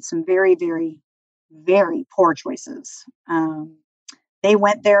that made some very, very, very poor choices. They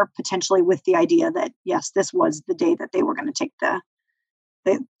went there potentially with the idea that, yes, this was the day that they were going to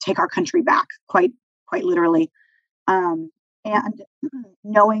take our country back, quite literally. And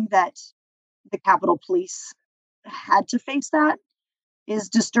knowing that the Capitol Police had to face that is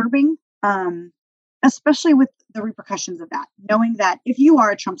disturbing, especially with the repercussions of that. Knowing that if you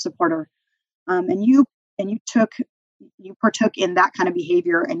are a Trump supporter and you partook in that kind of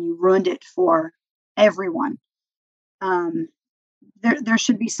behavior and you ruined it for everyone, there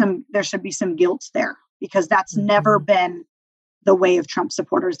should be some guilt there, because that's never been the way of Trump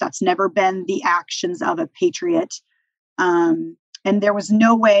supporters. That's never been the actions of a patriot. And there was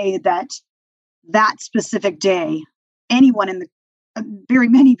no way that specific day, anyone very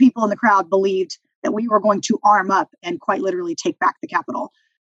many people in the crowd believed that we were going to arm up and quite literally take back the Capitol.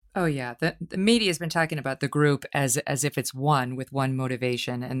 Oh yeah, the media has been talking about the group as if it's one with one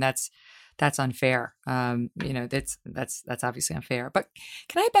motivation, and that's unfair. That's obviously unfair. But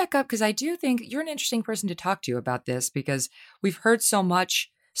can I back up, because I do think you're an interesting person to talk to about this, because we've heard so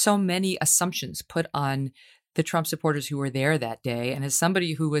many assumptions put on the Trump supporters who were there that day, and as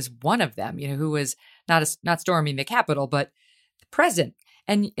somebody who was one of them, who was not storming the Capitol, but present,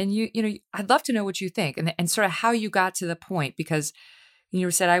 and I'd love to know what you think, and sort of how you got to the point, because you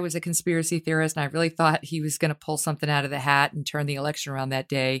said I was a conspiracy theorist, and I really thought he was going to pull something out of the hat and turn the election around that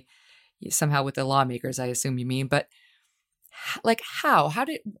day, somehow with the lawmakers, I assume you mean. But like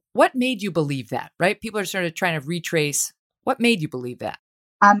what made you believe that, right? People are sort of trying to retrace what made you believe that.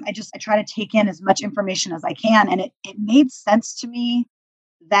 I try to take in as much information as I can. And it made sense to me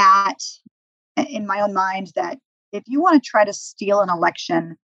that in my own mind, that if you want to try to steal an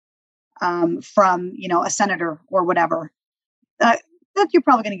election from, a senator or whatever, that you're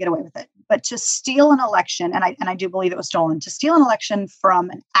probably going to get away with it. But to steal an election, and I do believe it was stolen, to steal an election from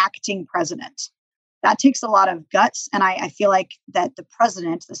an acting president, that takes a lot of guts. And I feel like that the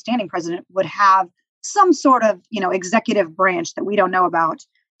president, the standing president, would have some sort of, executive branch that we don't know about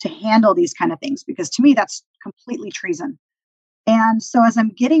to handle these kind of things, because to me, that's completely treason. And so as I'm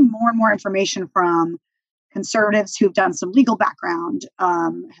getting more and more information from conservatives who've done some legal background,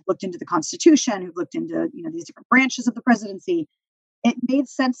 have looked into the Constitution, who've looked into, these different branches of the presidency, it made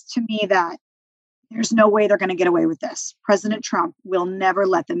sense to me that there's no way they're going to get away with this. President Trump will never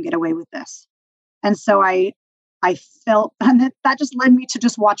let them get away with this. And so I felt, and that just led me to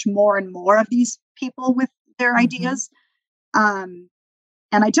just watch more and more of these people with their ideas. And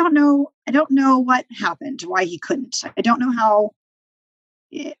I don't know what happened, why he couldn't. I don't know how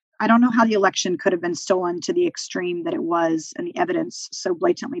the election could have been stolen to the extreme that it was, and the evidence so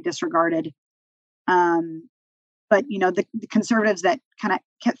blatantly disregarded. But the conservatives that kind of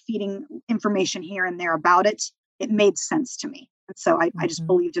kept feeding information here and there about it, it made sense to me. And so I just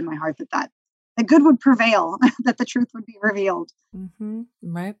believed in my heart that the good would prevail, that the truth would be revealed. Mm-hmm.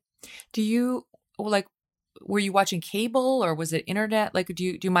 Right. Do you were you watching cable, or was it internet?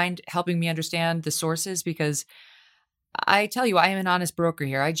 Do you mind helping me understand the sources? Because I tell you, I am an honest broker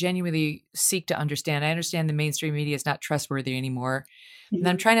here. I genuinely seek to understand. I understand the mainstream media is not trustworthy anymore. Mm-hmm. And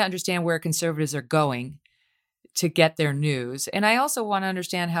I'm trying to understand where conservatives are going to get their news. And I also want to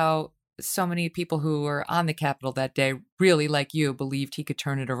understand how so many people who were on the Capitol that day really, like you, believed he could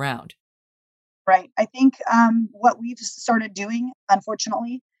turn it around. Right. I think what we've started doing,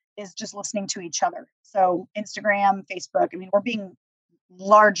 unfortunately, is just listening to each other. So Instagram, Facebook, we're being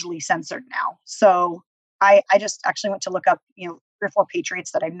largely censored now. So I just actually went to look up, 3 or 4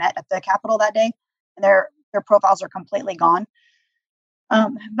 patriots that I met at the Capitol that day, and their profiles are completely gone.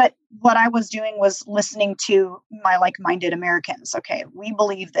 But what I was doing was listening to my like-minded Americans. Okay, we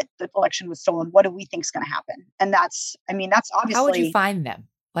believe that the election was stolen. What do we think is going to happen? And that's obviously. How would you find them?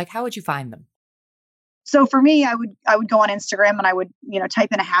 How would you find them? So for me, I would go on Instagram and I would, type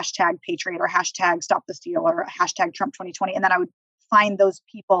in a hashtag Patriot or hashtag Stop the Steal or hashtag Trump 2020. And then I would find those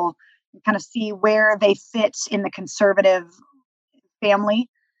people and kind of see where they fit in the conservative family.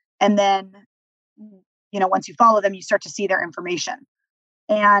 And then, once you follow them, you start to see their information.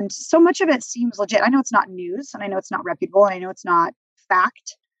 And so much of it seems legit. I know it's not news, and I know it's not reputable, and I know it's not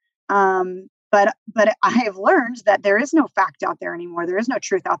fact. But I have learned that there is no fact out there anymore. There is no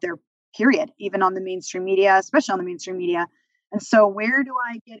truth out there, period, even on the mainstream media, especially on the mainstream media. And so where do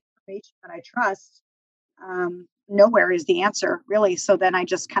I get information that I trust? Nowhere is the answer, really. So then I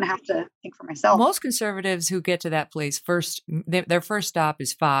just kind of have to think for myself. Most conservatives who get to that place first, their first stop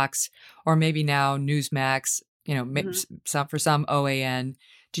is Fox, or maybe now Newsmax, for some OAN.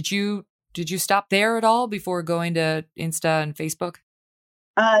 Did you stop there at all before going to Insta and Facebook?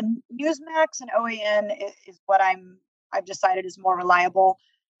 Newsmax and OAN is what I've decided is more reliable.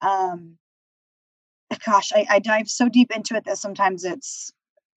 I dive so deep into it that sometimes it's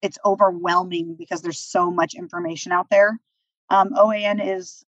overwhelming because there's so much information out there. OAN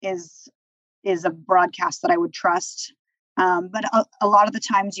is a broadcast that I would trust. But a lot of the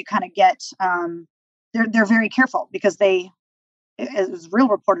times you kind of get, they're very careful because they, as real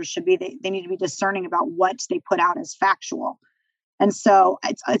reporters should be, they need to be discerning about what they put out as factual. And so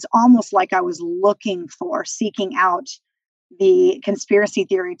it's almost like I was seeking out the conspiracy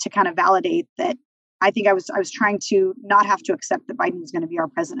theory to kind of validate that. I think I was trying to not have to accept that Biden was going to be our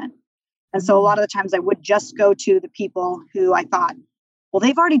president. And so a lot of the times I would just go to the people who I thought, well,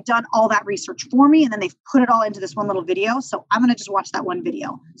 they've already done all that research for me, and then they've put it all into this one little video. So I'm going to just watch that one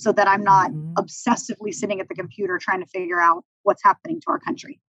video so that I'm not obsessively sitting at the computer trying to figure out what's happening to our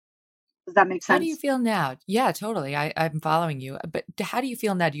country. Does that make sense? How do you feel now? Yeah, totally. I'm following you. But how do you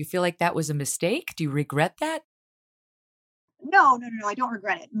feel now? Do you feel like that was a mistake? Do you regret that? No. I don't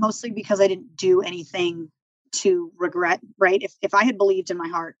regret it. Mostly because I didn't do anything to regret, right? If I had believed in my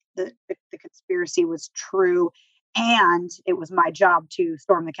heart that the conspiracy was true and it was my job to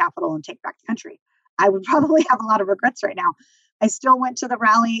storm the Capitol and take back the country, I would probably have a lot of regrets right now. I still went to the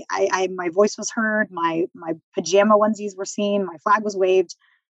rally. My voice was heard. My pajama onesies were seen. My flag was waved.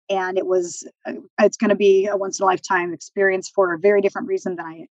 And it's going to be a once in a lifetime experience for a very different reason than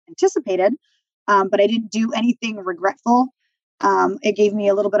I anticipated. But I didn't do anything regretful. It gave me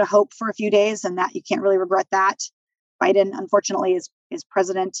a little bit of hope for a few days, and that you can't really regret that. Biden, unfortunately, is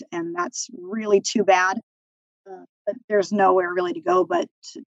president, and that's really too bad. But there's nowhere really to go but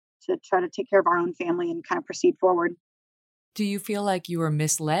to try to take care of our own family and kind of proceed forward. Do you feel like you were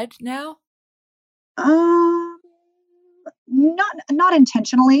misled now? Not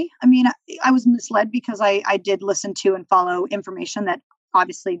intentionally. I mean, I was misled because I did listen to and follow information that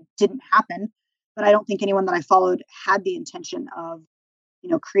obviously didn't happen. But I don't think anyone that I followed had the intention of,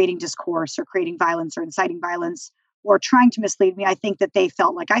 creating discourse or creating violence or inciting violence or trying to mislead me. I think that they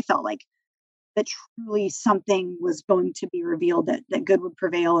felt like I felt like that truly something was going to be revealed, that good would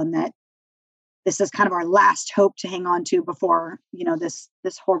prevail, and that this is kind of our last hope to hang on to before, this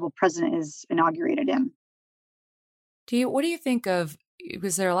horrible president is inaugurated in. What do you think of,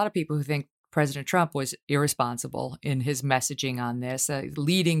 because there are a lot of people who think President Trump was irresponsible in his messaging on this,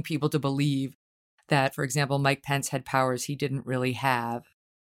 leading people to believe that, for example, Mike Pence had powers he didn't really have.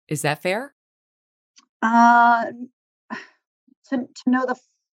 Is that fair? To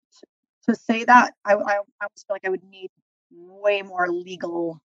say that, I almost feel like I would need way more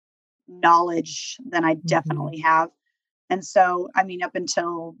legal knowledge than I definitely have. And so, I mean, up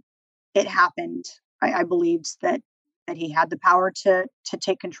until it happened, I believed that he had the power to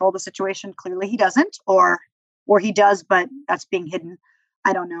take control of the situation. Clearly he doesn't, or he does, but that's being hidden.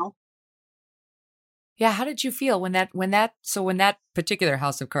 I don't know. Yeah. How did you feel when that particular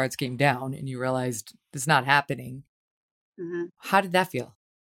house of cards came down and you realized it's not happening? Mm-hmm. How did that feel?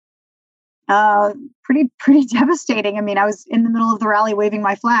 Pretty devastating. I mean, I was in the middle of the rally waving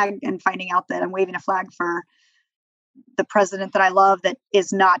my flag and finding out that I'm waving a flag for the president that I love that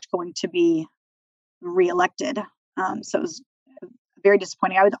is not going to be reelected. So it was very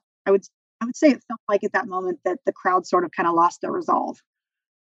disappointing. I would say it felt like at that moment that the crowd sort of kind of lost their resolve.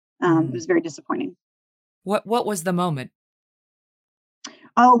 It was very disappointing. What was the moment?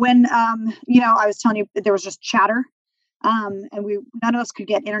 Oh, when I was telling you there was just chatter. And none of us could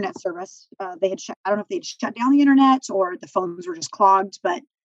get internet service. They had I don't know if they'd shut down the internet or the phones were just clogged, but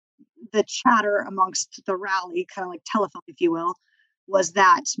the chatter amongst the rally, kind of like telephone, if you will, was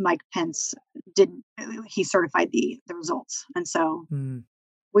that Mike Pence he certified the results. And so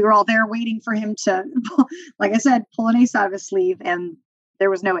we were all there waiting for him to, like I said, pull an ace out of his sleeve, and there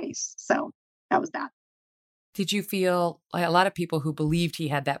was no ace. So that was that. Did you feel like a lot of people who believed he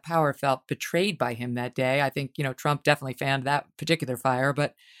had that power felt betrayed by him that day? I think, Trump definitely fanned that particular fire,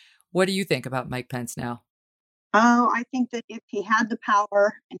 but what do you think about Mike Pence now? Oh, I think that if he had the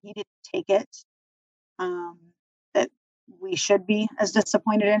power and he didn't take it, that we should be as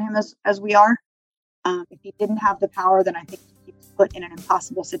disappointed in him as we are. If he didn't have the power, then I think he was put in an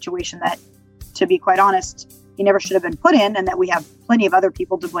impossible situation that, to be quite honest, he never should have been put in, and that we have plenty of other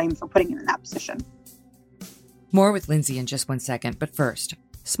people to blame for putting him in that position. More with Lindsay in just 1 second, but first,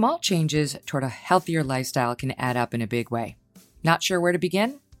 small changes toward a healthier lifestyle can add up in a big way. Not sure where to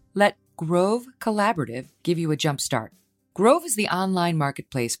begin? Let Grove Collaborative give you a jump start. Grove is the online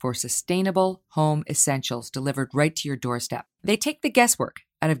marketplace for sustainable home essentials delivered right to your doorstep. They take the guesswork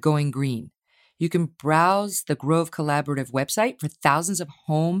out of going green. You can browse the Grove Collaborative website for thousands of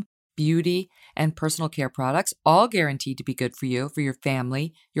home, beauty, and personal care products, all guaranteed to be good for you, for your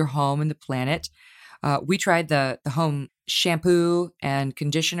family, your home, and the planet. We tried the home shampoo and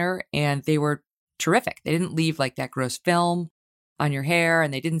conditioner, and they were terrific. They didn't leave like that gross film on your hair,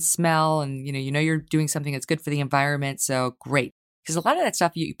 and they didn't smell, and you're doing something that's good for the environment. So great. Because a lot of that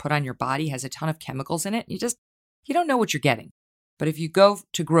stuff you put on your body has a ton of chemicals in it. You don't know what you're getting. But if you go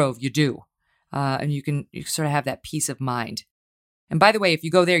to Grove, you do. And you sort of have that peace of mind. And by the way, if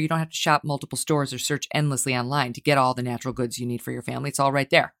you go there, you don't have to shop multiple stores or search endlessly online to get all the natural goods you need for your family. It's all right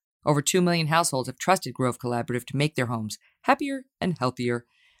there. Over 2 million households have trusted Grove Collaborative to make their homes happier and healthier.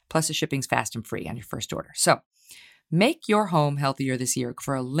 Plus, the shipping's fast and free on your first order. So, make your home healthier this year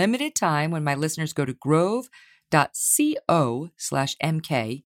for a limited time. When my listeners go to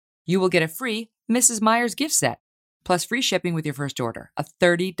grove.co/MK, you will get a free Mrs. Meyer's gift set, plus free shipping with your first order, a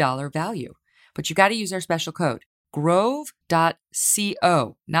 $30 value. But you got to use our special code,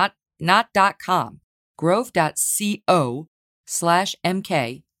 grove.co, not not .com,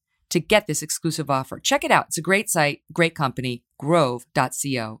 grove.co/MK to get this exclusive offer. Check it out. It's a great site, great company,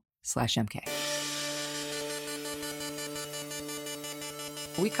 grove.co/MK.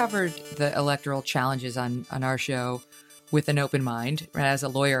 We covered the electoral challenges on our show with an open mind. As a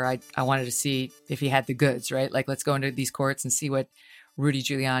lawyer, I wanted to see if he had the goods, right? Like, let's go into these courts and see what Rudy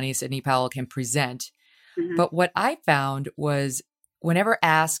Giuliani, Sidney Powell can present. Mm-hmm. But what I found was whenever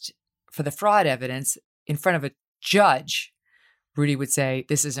asked for the fraud evidence in front of a judge, Rudy would say,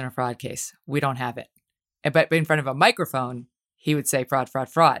 this isn't a fraud case. We don't have it. But in front of a microphone, he would say fraud, fraud,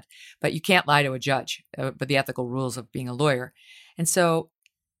 fraud. But you can't lie to a judge, but the ethical rules of being a lawyer. And so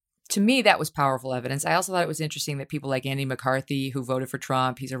to me, that was powerful evidence. I also thought it was interesting that people like Andy McCarthy, who voted for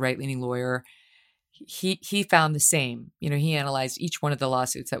Trump, he's a right-leaning lawyer, he found the same. You know, he analyzed each one of the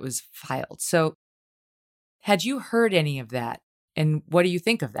lawsuits that was filed. So had you heard any of that? And what do you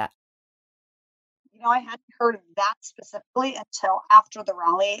think of that? You know, I hadn't heard of that specifically until after the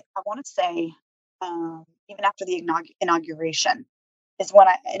rally. I want to say, even after the inauguration, is when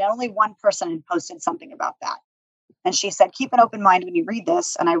and only one person had posted something about that. And she said, keep an open mind when you read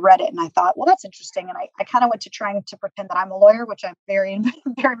this. And I read it and I thought, well, that's interesting. And I kind of went to trying to pretend that I'm a lawyer, which I'm very,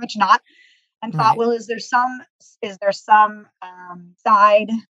 very much not. And thought, well, is there some side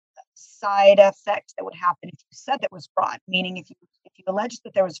effect that would happen if you said that was fraud? Meaning, if you alleged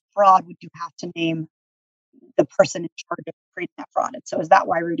that there was fraud, would you have to name the person in charge of creating that fraud? And so, is that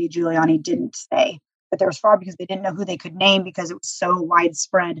why Rudy Giuliani didn't say that there was fraud? Because they didn't know who they could name because it was so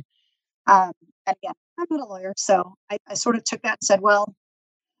widespread. And again, I'm not a lawyer, so I sort of took that and said, well,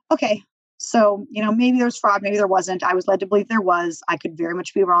 okay. So, you know, maybe there's fraud, maybe there wasn't. I was led to believe there was. I could very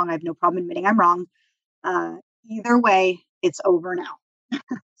much be wrong. I have no problem admitting I'm wrong. Either way, it's over now.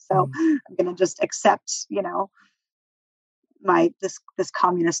 So I'm going to just accept, you know, this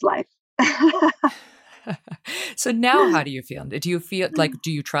communist life. So now how do you feel? Do you feel like,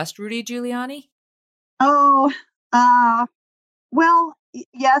 do you trust Rudy Giuliani? Oh, well,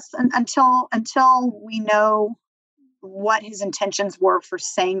 yes. And until we know what his intentions were for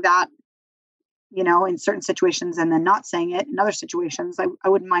saying that, you know, in certain situations and then not saying it in other situations, I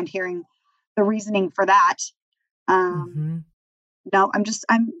wouldn't mind hearing the reasoning for that. No, I'm just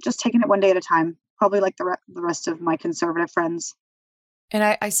taking it one day at a time, probably like the rest of my conservative friends.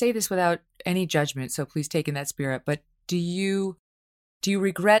 And I say this without any judgment, so please take in that spirit. But do you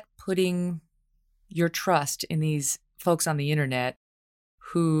regret putting your trust in these folks on the internet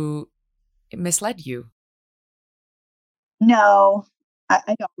who misled you? No,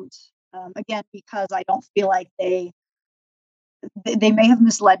 I don't. Again, because I don't feel like they may have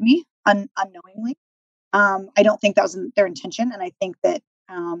misled me unknowingly. I don't think that was their intention, and I think that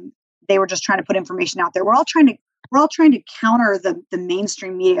they were just trying to put information out there. We're all trying to counter the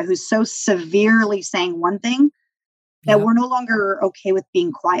mainstream media, who's so severely saying one thing that we're no longer okay with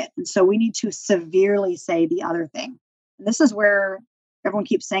being quiet, and so we need to severely say the other thing. And this is where everyone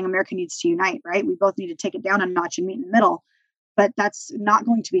keeps saying America needs to unite, right? We both need to take it down a notch and meet in the middle, but that's not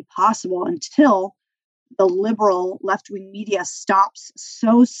going to be possible until the liberal left-wing media stops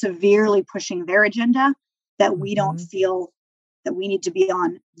so severely pushing their agenda that we don't feel that we need to be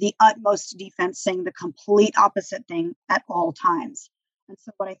on the utmost defense saying the complete opposite thing at all times. And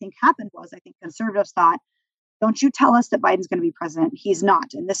so what I think happened was, I think conservatives thought, don't you tell us that Biden's going to be president. He's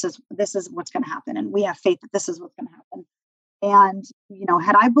not. And this is what's going to happen. And we have faith that this is what's going to happen. And, you know,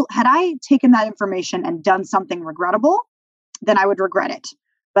 had I taken that information and done something regrettable, then I would regret it.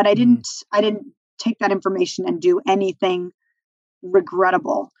 But I didn't take that information and do anything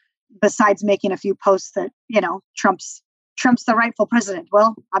regrettable besides making a few posts that, you know, Trump's the rightful president.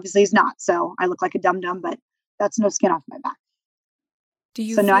 Well, obviously he's not. So I look like a dum-dum, but that's no skin off my back. Do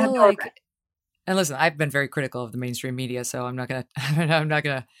you feel like, and listen, I've been very critical of the mainstream media, so I'm not going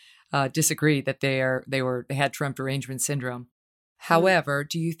to disagree that they had Trump derangement syndrome. However,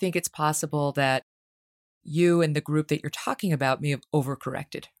 do you think it's possible that you and the group that you're talking about may have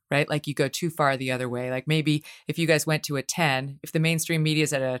overcorrected, right? Like you go too far the other way. Like maybe if you guys went to a 10, if the mainstream media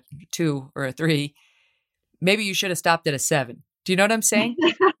is at a 2 or a 3, maybe you should have stopped at a 7. Do you know what I'm saying?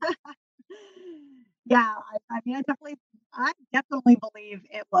 Yeah, I mean, I definitely believe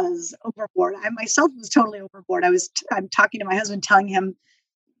it was overboard. I myself was totally overboard. I'm talking to my husband, telling him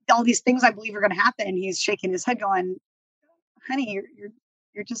all these things I believe are going to happen, and he's shaking his head, going, "Honey,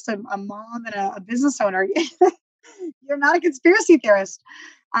 you're just a mom and a business owner. You're not a conspiracy theorist."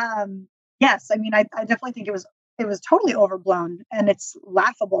 Yes, I mean, I definitely think it was totally overblown, and it's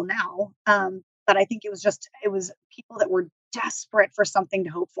laughable now. But I think it was people that were desperate for something to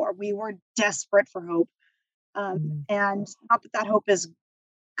hope for. We were desperate for hope. And not that hope is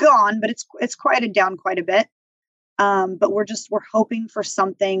gone, but it's quieted down quite a bit. But we're hoping for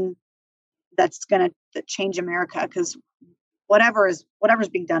something that's going to change America, because whatever's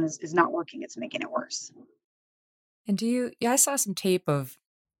being done is not working. It's making it worse. And I saw some tape of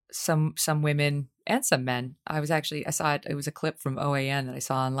some women and some men. I saw it. It was a clip from OAN that I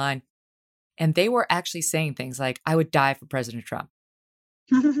saw online. And they were actually saying things like, I would die for President Trump.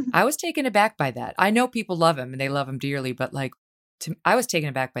 I was taken aback by that. I know people love him and they love him dearly, but I was taken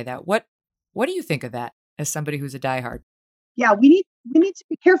aback by that. What do you think of that as somebody who's a diehard? Yeah, we need to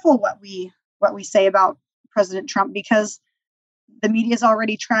be careful what we say about President Trump, because the media is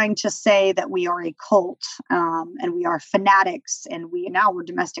already trying to say that we are a cult, and we are fanatics, and we're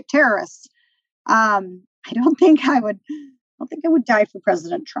domestic terrorists. I don't think I would die for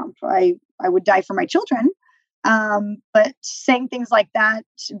President Trump. I would die for my children. But saying things like that,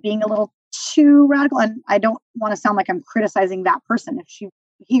 being a little too radical, and I don't want to sound like I'm criticizing that person. If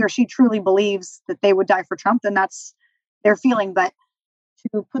he or she truly believes that they would die for Trump, then that's their feeling. But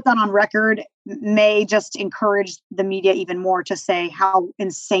to put that on record may just encourage the media even more to say how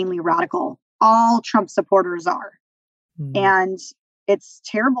insanely radical all Trump supporters are. And it's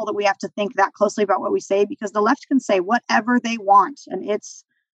terrible that we have to think that closely about what we say, because the left can say whatever they want, and it's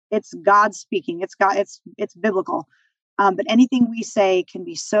God speaking. It's biblical. But anything we say can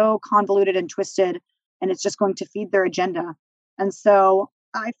be so convoluted and twisted, and it's just going to feed their agenda. And so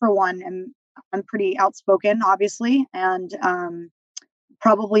I, for one, I'm pretty outspoken, obviously, and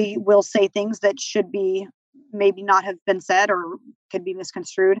probably will say things that should be maybe not have been said or could be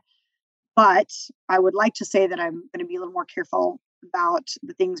misconstrued. But I would like to say that I'm going to be a little more careful about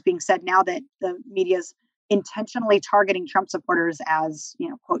the things being said now that the media is intentionally targeting Trump supporters as,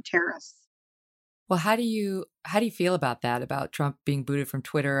 quote, terrorists. Well, how do you feel about that? About Trump being booted from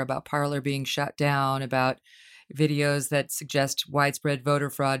Twitter, about Parler being shut down, about videos that suggest widespread voter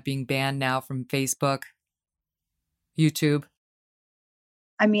fraud being banned now from Facebook, YouTube?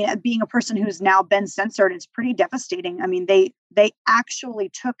 I mean, being a person who's now been censored, it's pretty devastating. I mean, they actually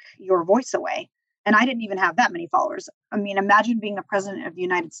took your voice away, and I didn't even have that many followers. I mean, imagine being the president of the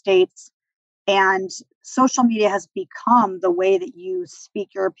United States, and social media has become the way that you speak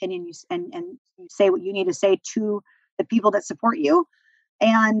your opinion, and you say what you need to say to the people that support you,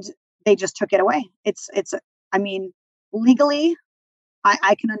 and they just took it away. I mean, legally,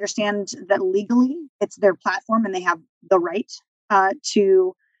 I can understand that legally it's their platform and they have the right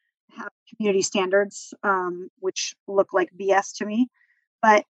to have community standards, which look like BS to me.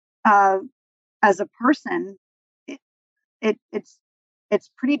 But as a person, it's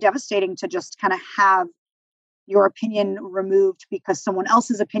pretty devastating to just kind of have your opinion removed because someone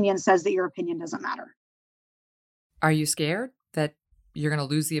else's opinion says that your opinion doesn't matter. Are you scared that you're going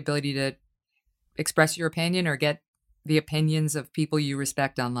to lose the ability to express your opinion or get the opinions of people you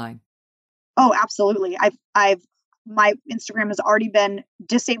respect online? Oh, absolutely. My Instagram has already been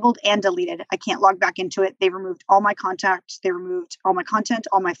disabled and deleted. I can't log back into it. They removed all my contacts. They removed all my content,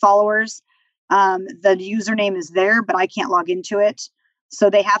 all my followers. The username is there, but I can't log into it. So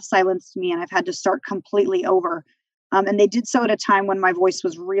they have silenced me, and I've had to start completely over. And they did so at a time when my voice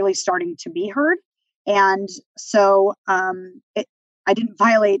was really starting to be heard. And so I didn't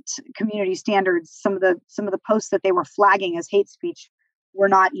violate community standards. Some of the posts that they were flagging as hate speech were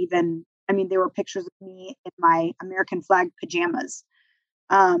not even, I mean, they were pictures of me in my American flag pajamas.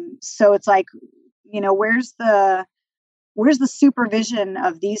 So it's like, where's the supervision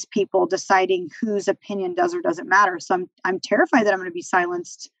of these people deciding whose opinion does or doesn't matter? So I'm terrified that I'm going to be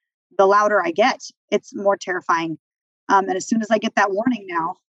silenced. The louder I get, it's more terrifying. And as soon as I get that warning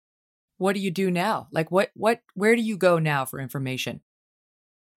now. What do you do now? Like where do you go now for information?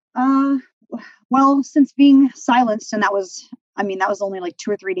 Well, since being silenced, and that was only like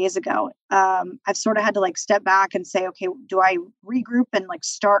 2 or 3 days ago, I've sort of had to step back and say, okay, do I regroup and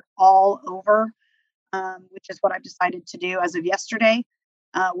start all over? Which is what I've decided to do as of yesterday,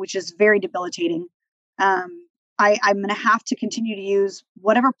 which is very debilitating. I'm going to have to continue to use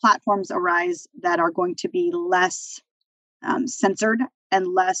whatever platforms arise that are going to be less censored and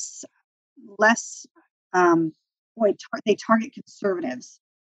less they target conservatives.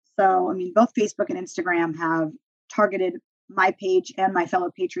 So, I mean, both Facebook and Instagram have targeted my page and my fellow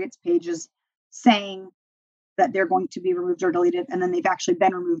Patriots pages, saying that they're going to be removed or deleted, and then they've actually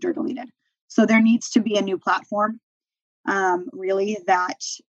been removed or deleted. So there needs to be a new platform, really, that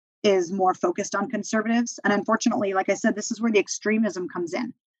is more focused on conservatives. And unfortunately, like I said, this is where the extremism comes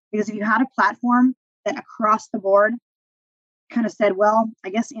in. Because if you had a platform that across the board kind of said, well, I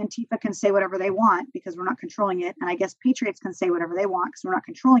guess Antifa can say whatever they want because we're not controlling it, and I guess Patriots can say whatever they want because we're not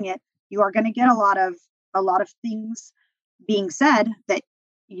controlling it, you are going to get a lot of things being said that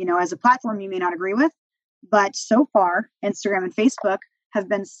as a platform you may not agree with, but so far, Instagram and Facebook have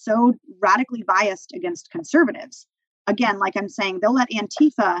been so radically biased against conservatives. Again, like I'm saying, they'll let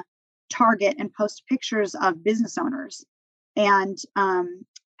Antifa target and post pictures of business owners and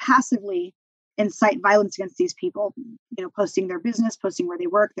passively incite violence against these people, posting their business, posting where they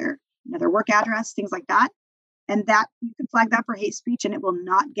work, their work address, things like that. And that you can flag that for hate speech and it will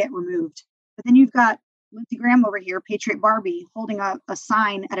not get removed. But then you've got Lindsey Graham over here, Patriot Barbie, holding a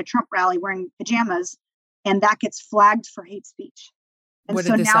sign at a Trump rally wearing pajamas, and that gets flagged for hate speech. And what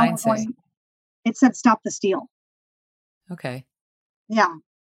did the sign say? It said, "Stop the steal." Okay. Yeah.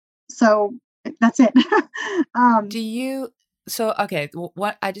 So that's it.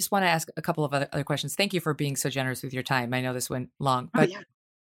 What I just want to ask a couple of other questions. Thank you for being so generous with your time. I know this went long, but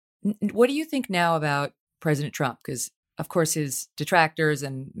what do you think now about President Trump? Because of course his detractors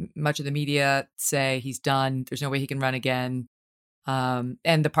and much of the media say he's done. There's no way he can run again. And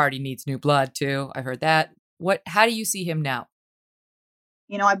the party needs new blood too. I heard that. How do you see him now?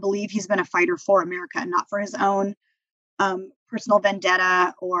 I believe he's been a fighter for America, not for his own personal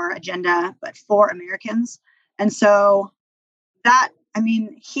vendetta or agenda, but for Americans. And so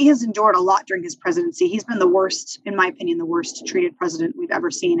he has endured a lot during his presidency. He's been the worst, in my opinion, the worst treated president we've ever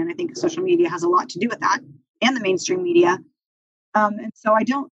seen. And I think social media has a lot to do with that, and the mainstream media. And so I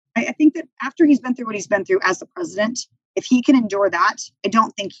think that after he's been through what he's been through as the president, if he can endure that, I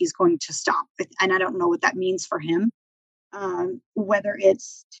don't think he's going to stop. And I don't know what that means for him, whether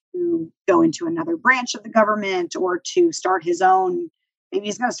it's to go into another branch of the government or to start his own. Maybe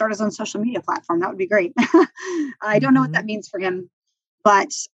he's going to start his own social media platform. That would be great. I don't know what that means for him,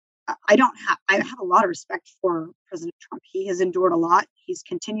 but I have a lot of respect for President Trump. He has endured a lot. He's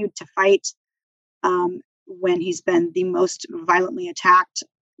continued to fight when he's been the most violently attacked,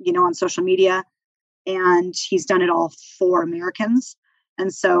 on social media, and he's done it all for Americans.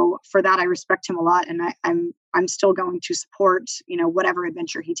 And so for that, I respect him a lot, and I'm still going to support, whatever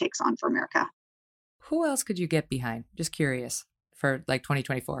adventure he takes on for America. Who else could you get behind? Just curious. For like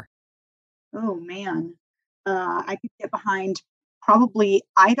 2024? Oh, man. I could get behind probably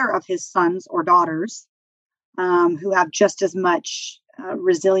either of his sons or daughters who have just as much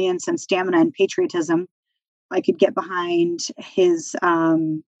resilience and stamina and patriotism. I could get behind his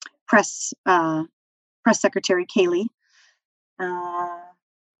press secretary, Kayleigh.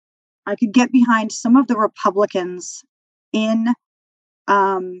 I could get behind some of the Republicans in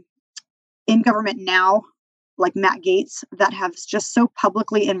government now, like Matt Gaetz, that have just so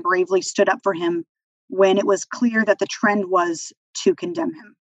publicly and bravely stood up for him when it was clear that the trend was to condemn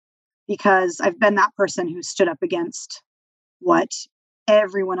him. Because I've been that person who stood up against what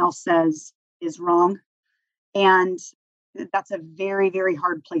everyone else says is wrong. And that's a very, very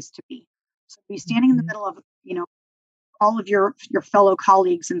hard place to be. So to be standing in the middle of, all of your fellow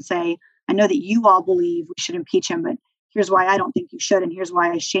colleagues and say, I know that you all believe we should impeach him, but here's why I don't think you should. And here's why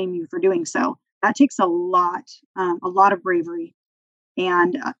I shame you for doing so. That takes a lot of bravery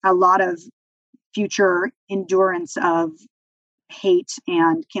and a lot of future endurance of hate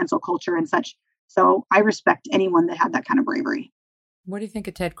and cancel culture and such. So I respect anyone that had that kind of bravery. What do you think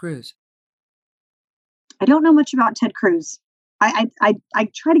of Ted Cruz? I don't know much about Ted Cruz. I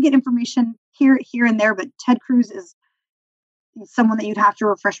try to get information here and there, but Ted Cruz is someone that you'd have to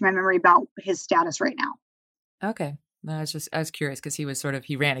refresh my memory about his status right now. Okay. No, I was curious because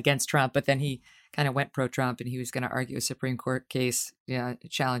he ran against Trump, but then he kind of went pro-Trump and he was going to argue a Supreme Court case,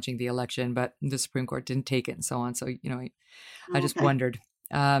 challenging the election, but the Supreme Court didn't take it and so on. So, I just wondered.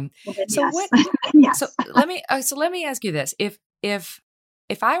 So let me ask you this. If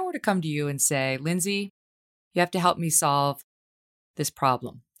I were to come to you and say, Lindsey, you have to help me solve this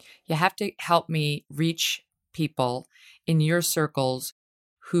problem. You have to help me reach people in your circles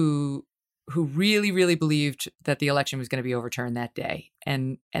who really, really believed that the election was going to be overturned that day.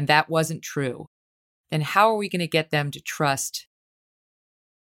 And that wasn't true. Then how are we going to get them to trust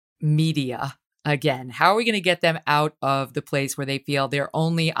media again? How are we going to get them out of the place where they feel their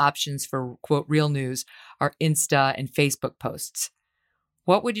only options for, quote, real news are Insta and Facebook posts?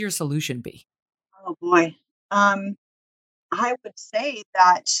 What would your solution be? Oh, boy. I would say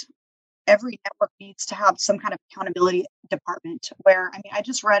that every network needs to have some kind of accountability department where, I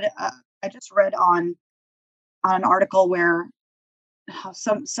just read on an article where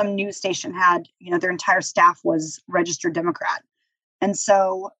some news station had, their entire staff was registered Democrat. And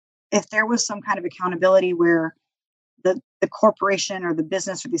so if there was some kind of accountability where the corporation or the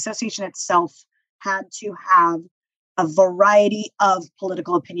business or the association itself had to have a variety of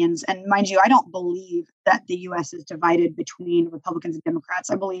political opinions. And mind you, I don't believe that the U.S. is divided between Republicans and Democrats.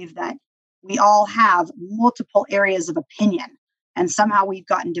 I believe that we all have multiple areas of opinion. And somehow we've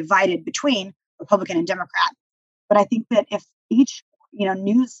gotten divided between Republican and Democrat. But I think that if each,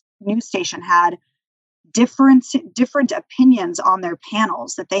 news station had different opinions on their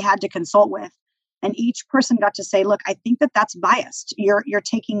panels that they had to consult with, and each person got to say, look, I think that that's biased. You're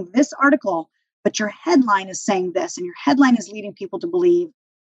taking this article, but your headline is saying this, and your headline is leading people to believe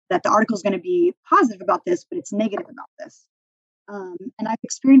that the article is going to be positive about this, but it's negative about this. And I've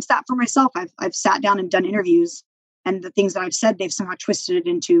experienced that for myself. I've sat down and done interviews, and the things that I've said, they've somehow twisted it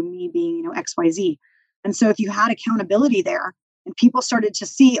into me being, XYZ. And so if you had accountability there and people started to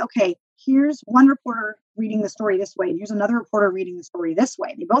see, okay, here's one reporter reading the story this way, and here's another reporter reading the story this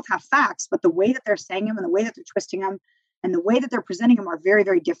way. They both have facts, but the way that they're saying them and the way that they're twisting them and the way that they're presenting them are very,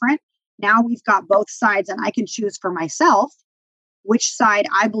 very different. Now we've got both sides, and I can choose for myself which side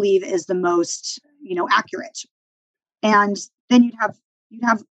I believe is the most, accurate. And then you'd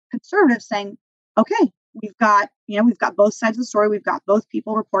have conservatives saying, okay, we've got both sides of the story. We've got both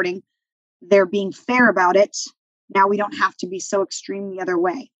people reporting. They're being fair about it. Now we don't have to be so extreme the other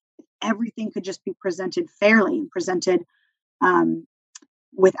way. If everything could just be presented fairly and presented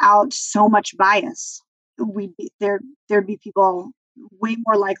without so much bias, there'd be people way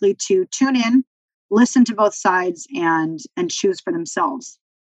more likely to tune in, listen to both sides, and choose for themselves,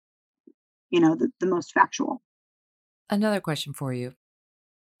 the most factual. Another question for you.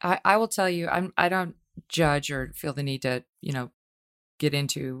 I will tell you, I don't judge or feel the need to, get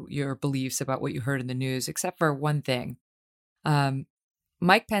into your beliefs about what you heard in the news, except for one thing.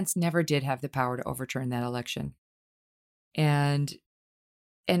 Mike Pence never did have the power to overturn that election. And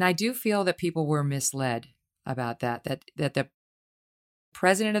I do feel that people were misled about that the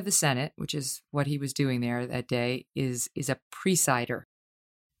president of the Senate, which is what he was doing there that day, is a presider,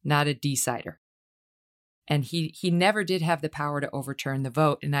 not a decider. And he never did have the power to overturn the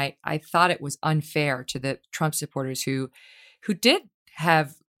vote. And I thought it was unfair to the Trump supporters who did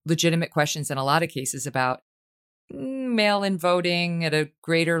have legitimate questions in a lot of cases about mail-in voting at a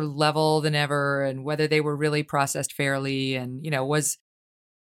greater level than ever, and whether they were really processed fairly, and was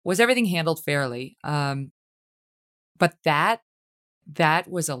everything handled fairly. But that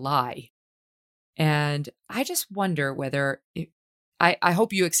was a lie. And I just wonder whether I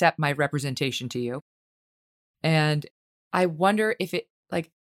hope you accept my representation to you. And I wonder if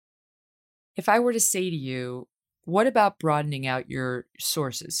I were to say to you, what about broadening out your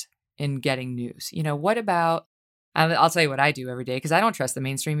sources in getting news? What about, I'll tell you what I do every day, because I don't trust the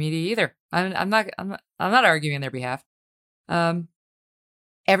mainstream media either. I'm not arguing on their behalf.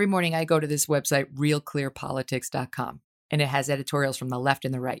 Every morning I go to this website, realclearpolitics.com, and it has editorials from the left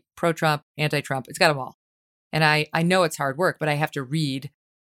and the right, pro-Trump, anti-Trump. It's got them all. And I know it's hard work, but I have to read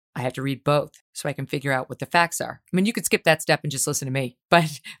both so I can figure out what the facts are. I mean, you could skip that step and just listen to me,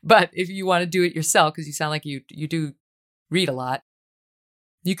 but if you want to do it yourself, because you sound like you do read a lot,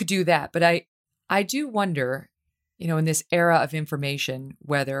 you could do that. But I do wonder, in this era of information,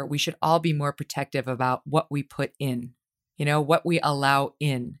 whether we should all be more protective about what we put in, what we allow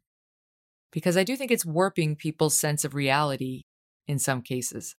in, because I do think it's warping people's sense of reality in some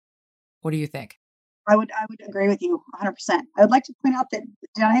cases. What do you think? I would agree with you 100%. I would like to point out that,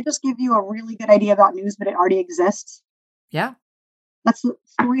 did I just give you a really good idea about news, but it already exists? Yeah. That's the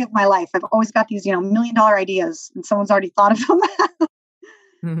story of my life. I've always got these, $1 million ideas, and someone's already thought of them.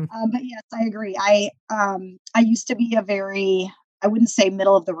 But yes, I agree. I used to be I wouldn't say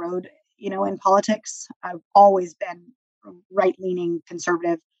middle of the road, in politics. I've always been right-leaning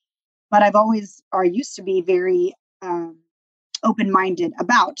conservative, but I used to be very open-minded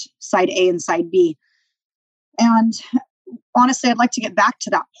about side A and side B. And honestly, I'd like to get back to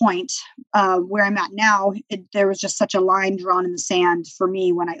that point where I'm at now. There was just such a line drawn in the sand for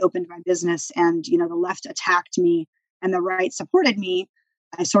me when I opened my business, and the left attacked me and the right supported me.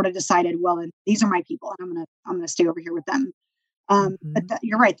 I sort of decided, well, these are my people, and I'm gonna stay over here with them. But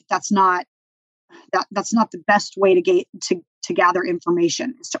you're right. That's not the best way to gather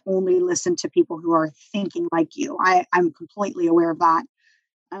information, is to only listen to people who are thinking like you. I'm completely aware of that.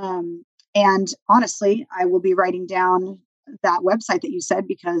 And honestly, I will be writing down that website that you said,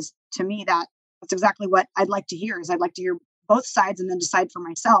 because to me, that's exactly what I'd like to hear. I'd like to hear both sides and then decide for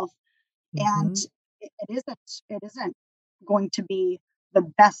myself. And it isn't going to be the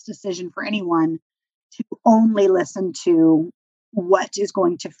best decision for anyone to only listen to what is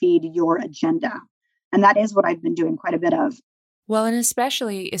going to feed your agenda. And that is what I've been doing quite a bit of. Well, and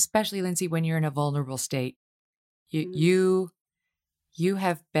especially Lindsay, when you're in a vulnerable state, you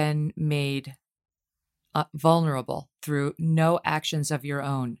have been made vulnerable through no actions of your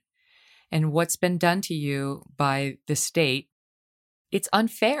own. And what's been done to you by the state, it's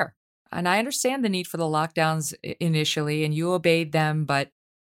unfair. And I understand the need for the lockdowns initially, and you obeyed them, but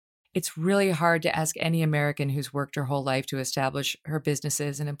it's really hard to ask any American who's worked her whole life to establish her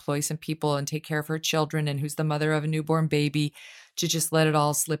businesses and employ some people and take care of her children and who's the mother of a newborn baby to just let it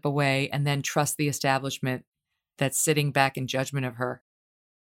all slip away and then trust the establishment that's sitting back in judgment of her.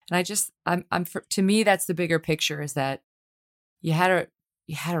 And to me, that's the bigger picture, is that you had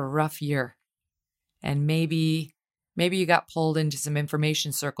a rough year, and maybe you got pulled into some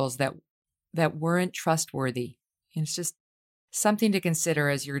information circles that weren't trustworthy. And it's just something to consider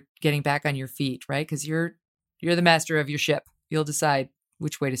as you're getting back on your feet, right? Because you're the master of your ship. You'll decide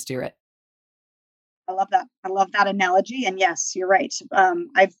which way to steer it. I love that. I love that analogy. And yes, you're right.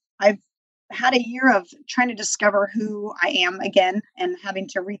 I've had a year of trying to discover who I am again, and having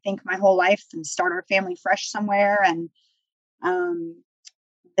to rethink my whole life and start our family fresh somewhere. And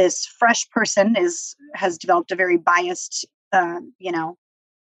this fresh person has developed a very biased,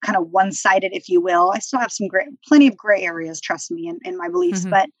 kind of one-sided, if you will. I still have plenty of gray areas, trust me, in my beliefs,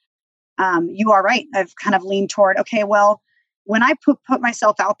 but you are right. I've kind of leaned toward, okay, well, when I put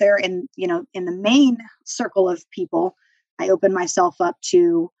myself out there in the main circle of people, I open myself up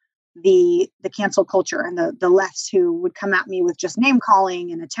to the cancel culture and the lefts who would come at me with just name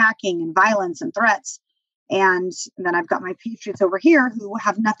calling and attacking and violence and threats. And then I've got my patriots over here who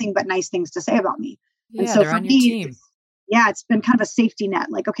have nothing but nice things to say about me. Yeah, and so they're on your team. It's been kind of a safety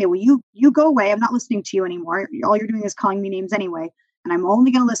net. Like, okay, well, you go away. I'm not listening to you anymore. All you're doing is calling me names anyway. And I'm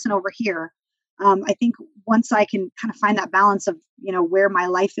only going to listen over here. I think once I can kind of find that balance of, where my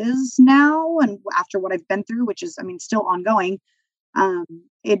life is now and after what I've been through, which is, still ongoing,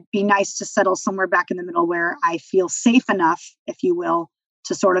 it'd be nice to settle somewhere back in the middle where I feel safe enough, if you will,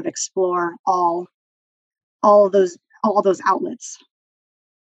 to sort of explore all those outlets.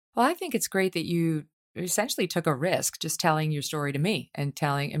 Well, I think it's great that you essentially took a risk just telling your story to me and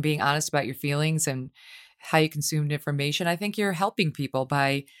being honest about your feelings and how you consumed information. I think you're helping people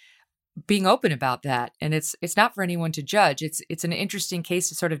by being open about that. And it's not for anyone to judge. It's an interesting case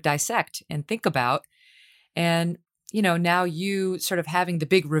to sort of dissect and think about. And, now you sort of having the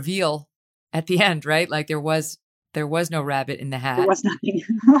big reveal at the end, right? Like there was no rabbit in the hat. There was nothing.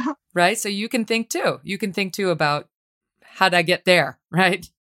 Right? So you can think too. You can think too about how'd I get there, right?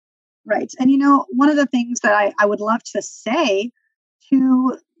 Right. And, one of the things that I would love to say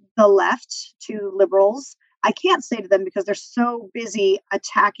to the left, to liberals, I can't say to them because they're so busy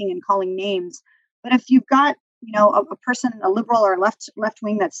attacking and calling names. But if you've got, a person, a liberal or left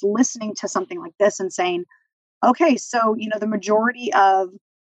wing that's listening to something like this and saying, okay, so, the majority of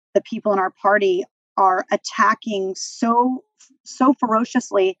the people in our party are attacking so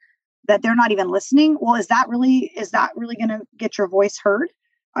ferociously that they're not even listening. Well, is that really going to get your voice heard?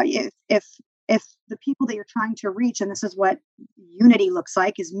 If the people that you're trying to reach, and this is what unity looks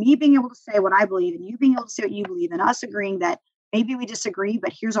like, is me being able to say what I believe and you being able to say what you believe, and us agreeing that maybe we disagree,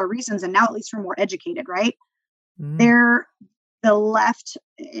 but here's our reasons. And now at least we're more educated, right? The left,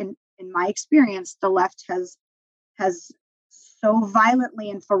 in my experience, the left has so violently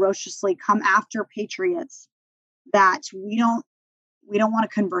and ferociously come after patriots that we don't want to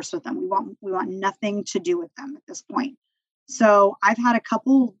converse with them. We want nothing to do with them at this point. So I've had a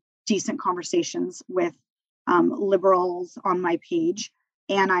couple decent conversations with liberals on my page,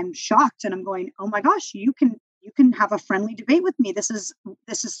 and I'm shocked, and I'm going, oh my gosh, you can have a friendly debate with me. This is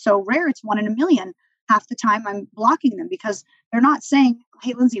so rare. It's 1 in a million. Half the time I'm blocking them because they're not saying,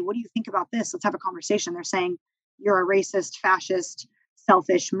 hey, Lindsay, what do you think about this? Let's have a conversation. They're saying, you're a racist, fascist,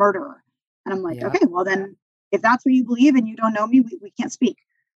 selfish murderer. And I'm like, okay, well then, if that's what you believe and you don't know me, we can't speak.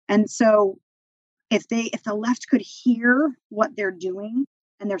 And so if the left could hear what they're doing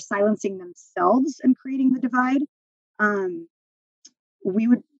and they're silencing themselves and creating the divide, we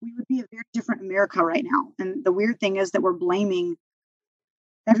would be a very different America right now. And the weird thing is that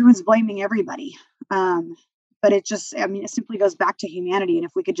everyone's blaming everybody. But it simply goes back to humanity. And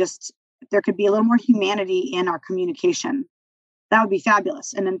if there could be a little more humanity in our communication, that would be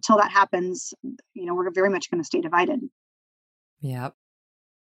fabulous. And until that happens, we're very much going to stay divided. Yep.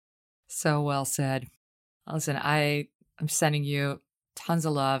 So well said. Listen, I'm sending you tons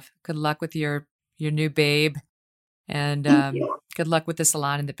of love. Good luck with your new babe. And good luck with the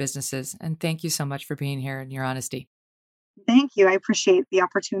salon and the businesses. And thank you so much for being here and your honesty. Thank you. I appreciate the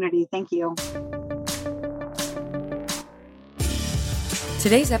opportunity. Thank you.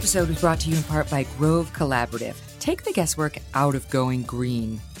 Today's episode was brought to you in part by Grove Collaborative. Take the guesswork out of going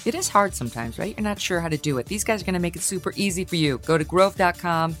green. It is hard sometimes, right? You're not sure how to do it. These guys are going to make it super easy for you. Go to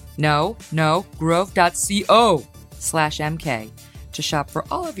grove.com. grove.co/MK to shop for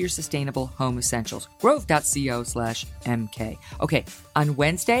all of your sustainable home essentials. Grove.co/MK. Okay, on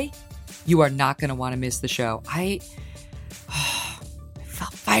Wednesday, You are not going to want to miss the show. I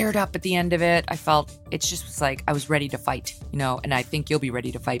felt fired up at the end of it. It just was like I was ready to fight, and I think you'll be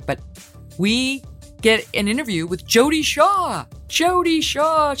ready to fight. But we get an interview with Jodi Shaw. Jodi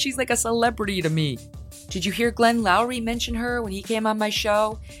Shaw, she's like a celebrity to me. Did you hear Glenn Lowry mention her when he came on my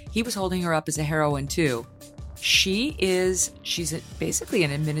show? He was holding her up as a heroine too. She's basically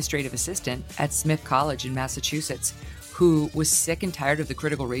an administrative assistant at Smith College in Massachusetts who was sick and tired of the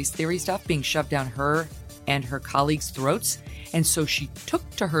critical race theory stuff being shoved down her and her colleagues' throats. And so she took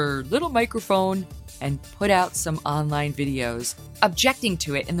to her little microphone and put out some online videos objecting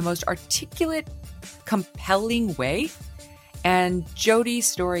to it in the most articulate, compelling way. And Jodi's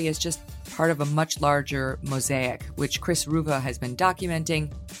story is just part of a much larger mosaic, which Chris Rufo has been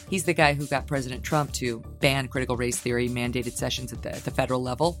documenting. He's the guy who got President Trump to ban critical race theory mandated sessions at the federal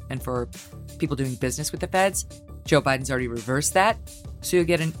level and for people doing business with the feds. Joe Biden's already reversed that. So you'll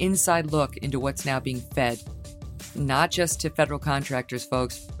get an inside look into what's now being fed, not just to federal contractors,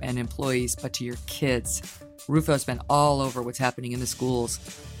 folks, and employees, but to your kids. Rufo's been all over what's happening in the schools.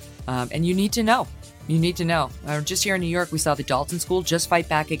 And you need to know. You need to know. Just here in New York, we saw the Dalton School just fight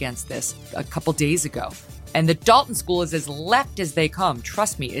back against this a couple days ago. And the Dalton School is as left as they come.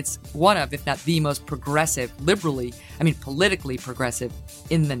 Trust me, it's one of, if not the most progressive, politically progressive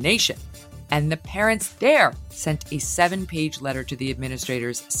in the nation. And the parents there sent a 7-page letter to the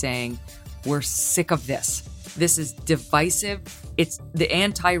administrators saying, we're sick of this. This is divisive. It's the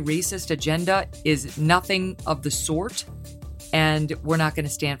anti-racist agenda is nothing of the sort. And we're not going to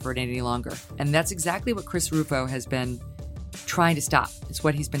stand for it any longer. And that's exactly what Chris Rufo has been trying to stop. It's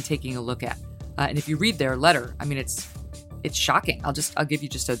what he's been taking a look at. And if you read their letter, it's shocking. I'll give you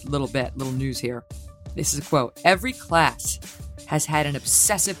just a little news here. This is a quote. Every class has had an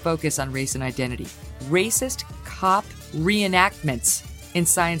obsessive focus on race and identity. Racist cop reenactments in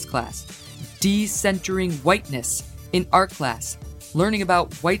science class. Decentering whiteness in art class. Learning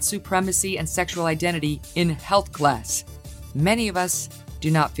about white supremacy and sexual identity in health class. Many of us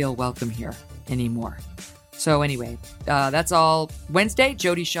do not feel welcome here anymore. So anyway, that's all Wednesday.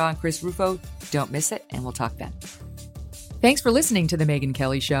 Jodi Shaw and Chris Rufo. Don't miss it, and we'll talk then. Thanks for listening to The Megyn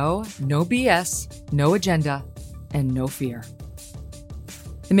Kelly Show. No BS, no agenda, and no fear.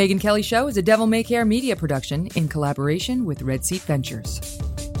 The Megyn Kelly Show is a Devil May Care media production in collaboration with Red Seat Ventures.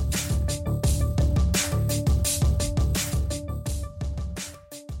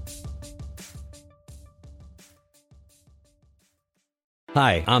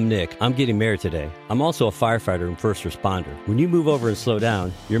 Hi, I'm Nick. I'm getting married today. I'm also a firefighter and first responder. When you move over and slow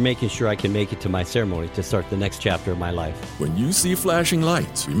down, you're making sure I can make it to my ceremony to start the next chapter of my life. When you see flashing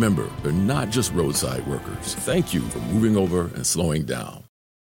lights, remember, they're not just roadside workers. Thank you for moving over and slowing down.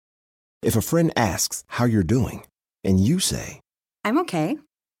 If a friend asks how you're doing, and you say, I'm okay.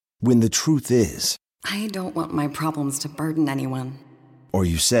 When the truth is, I don't want my problems to burden anyone. Or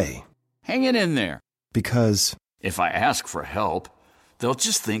you say, hang it in there. Because if I ask for help, they'll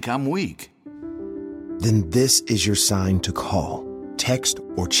just think I'm weak. Then this is your sign to call, text,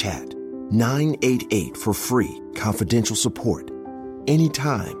 or chat 988 for free, confidential support.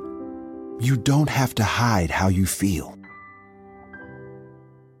 Anytime. You don't have to hide how you feel.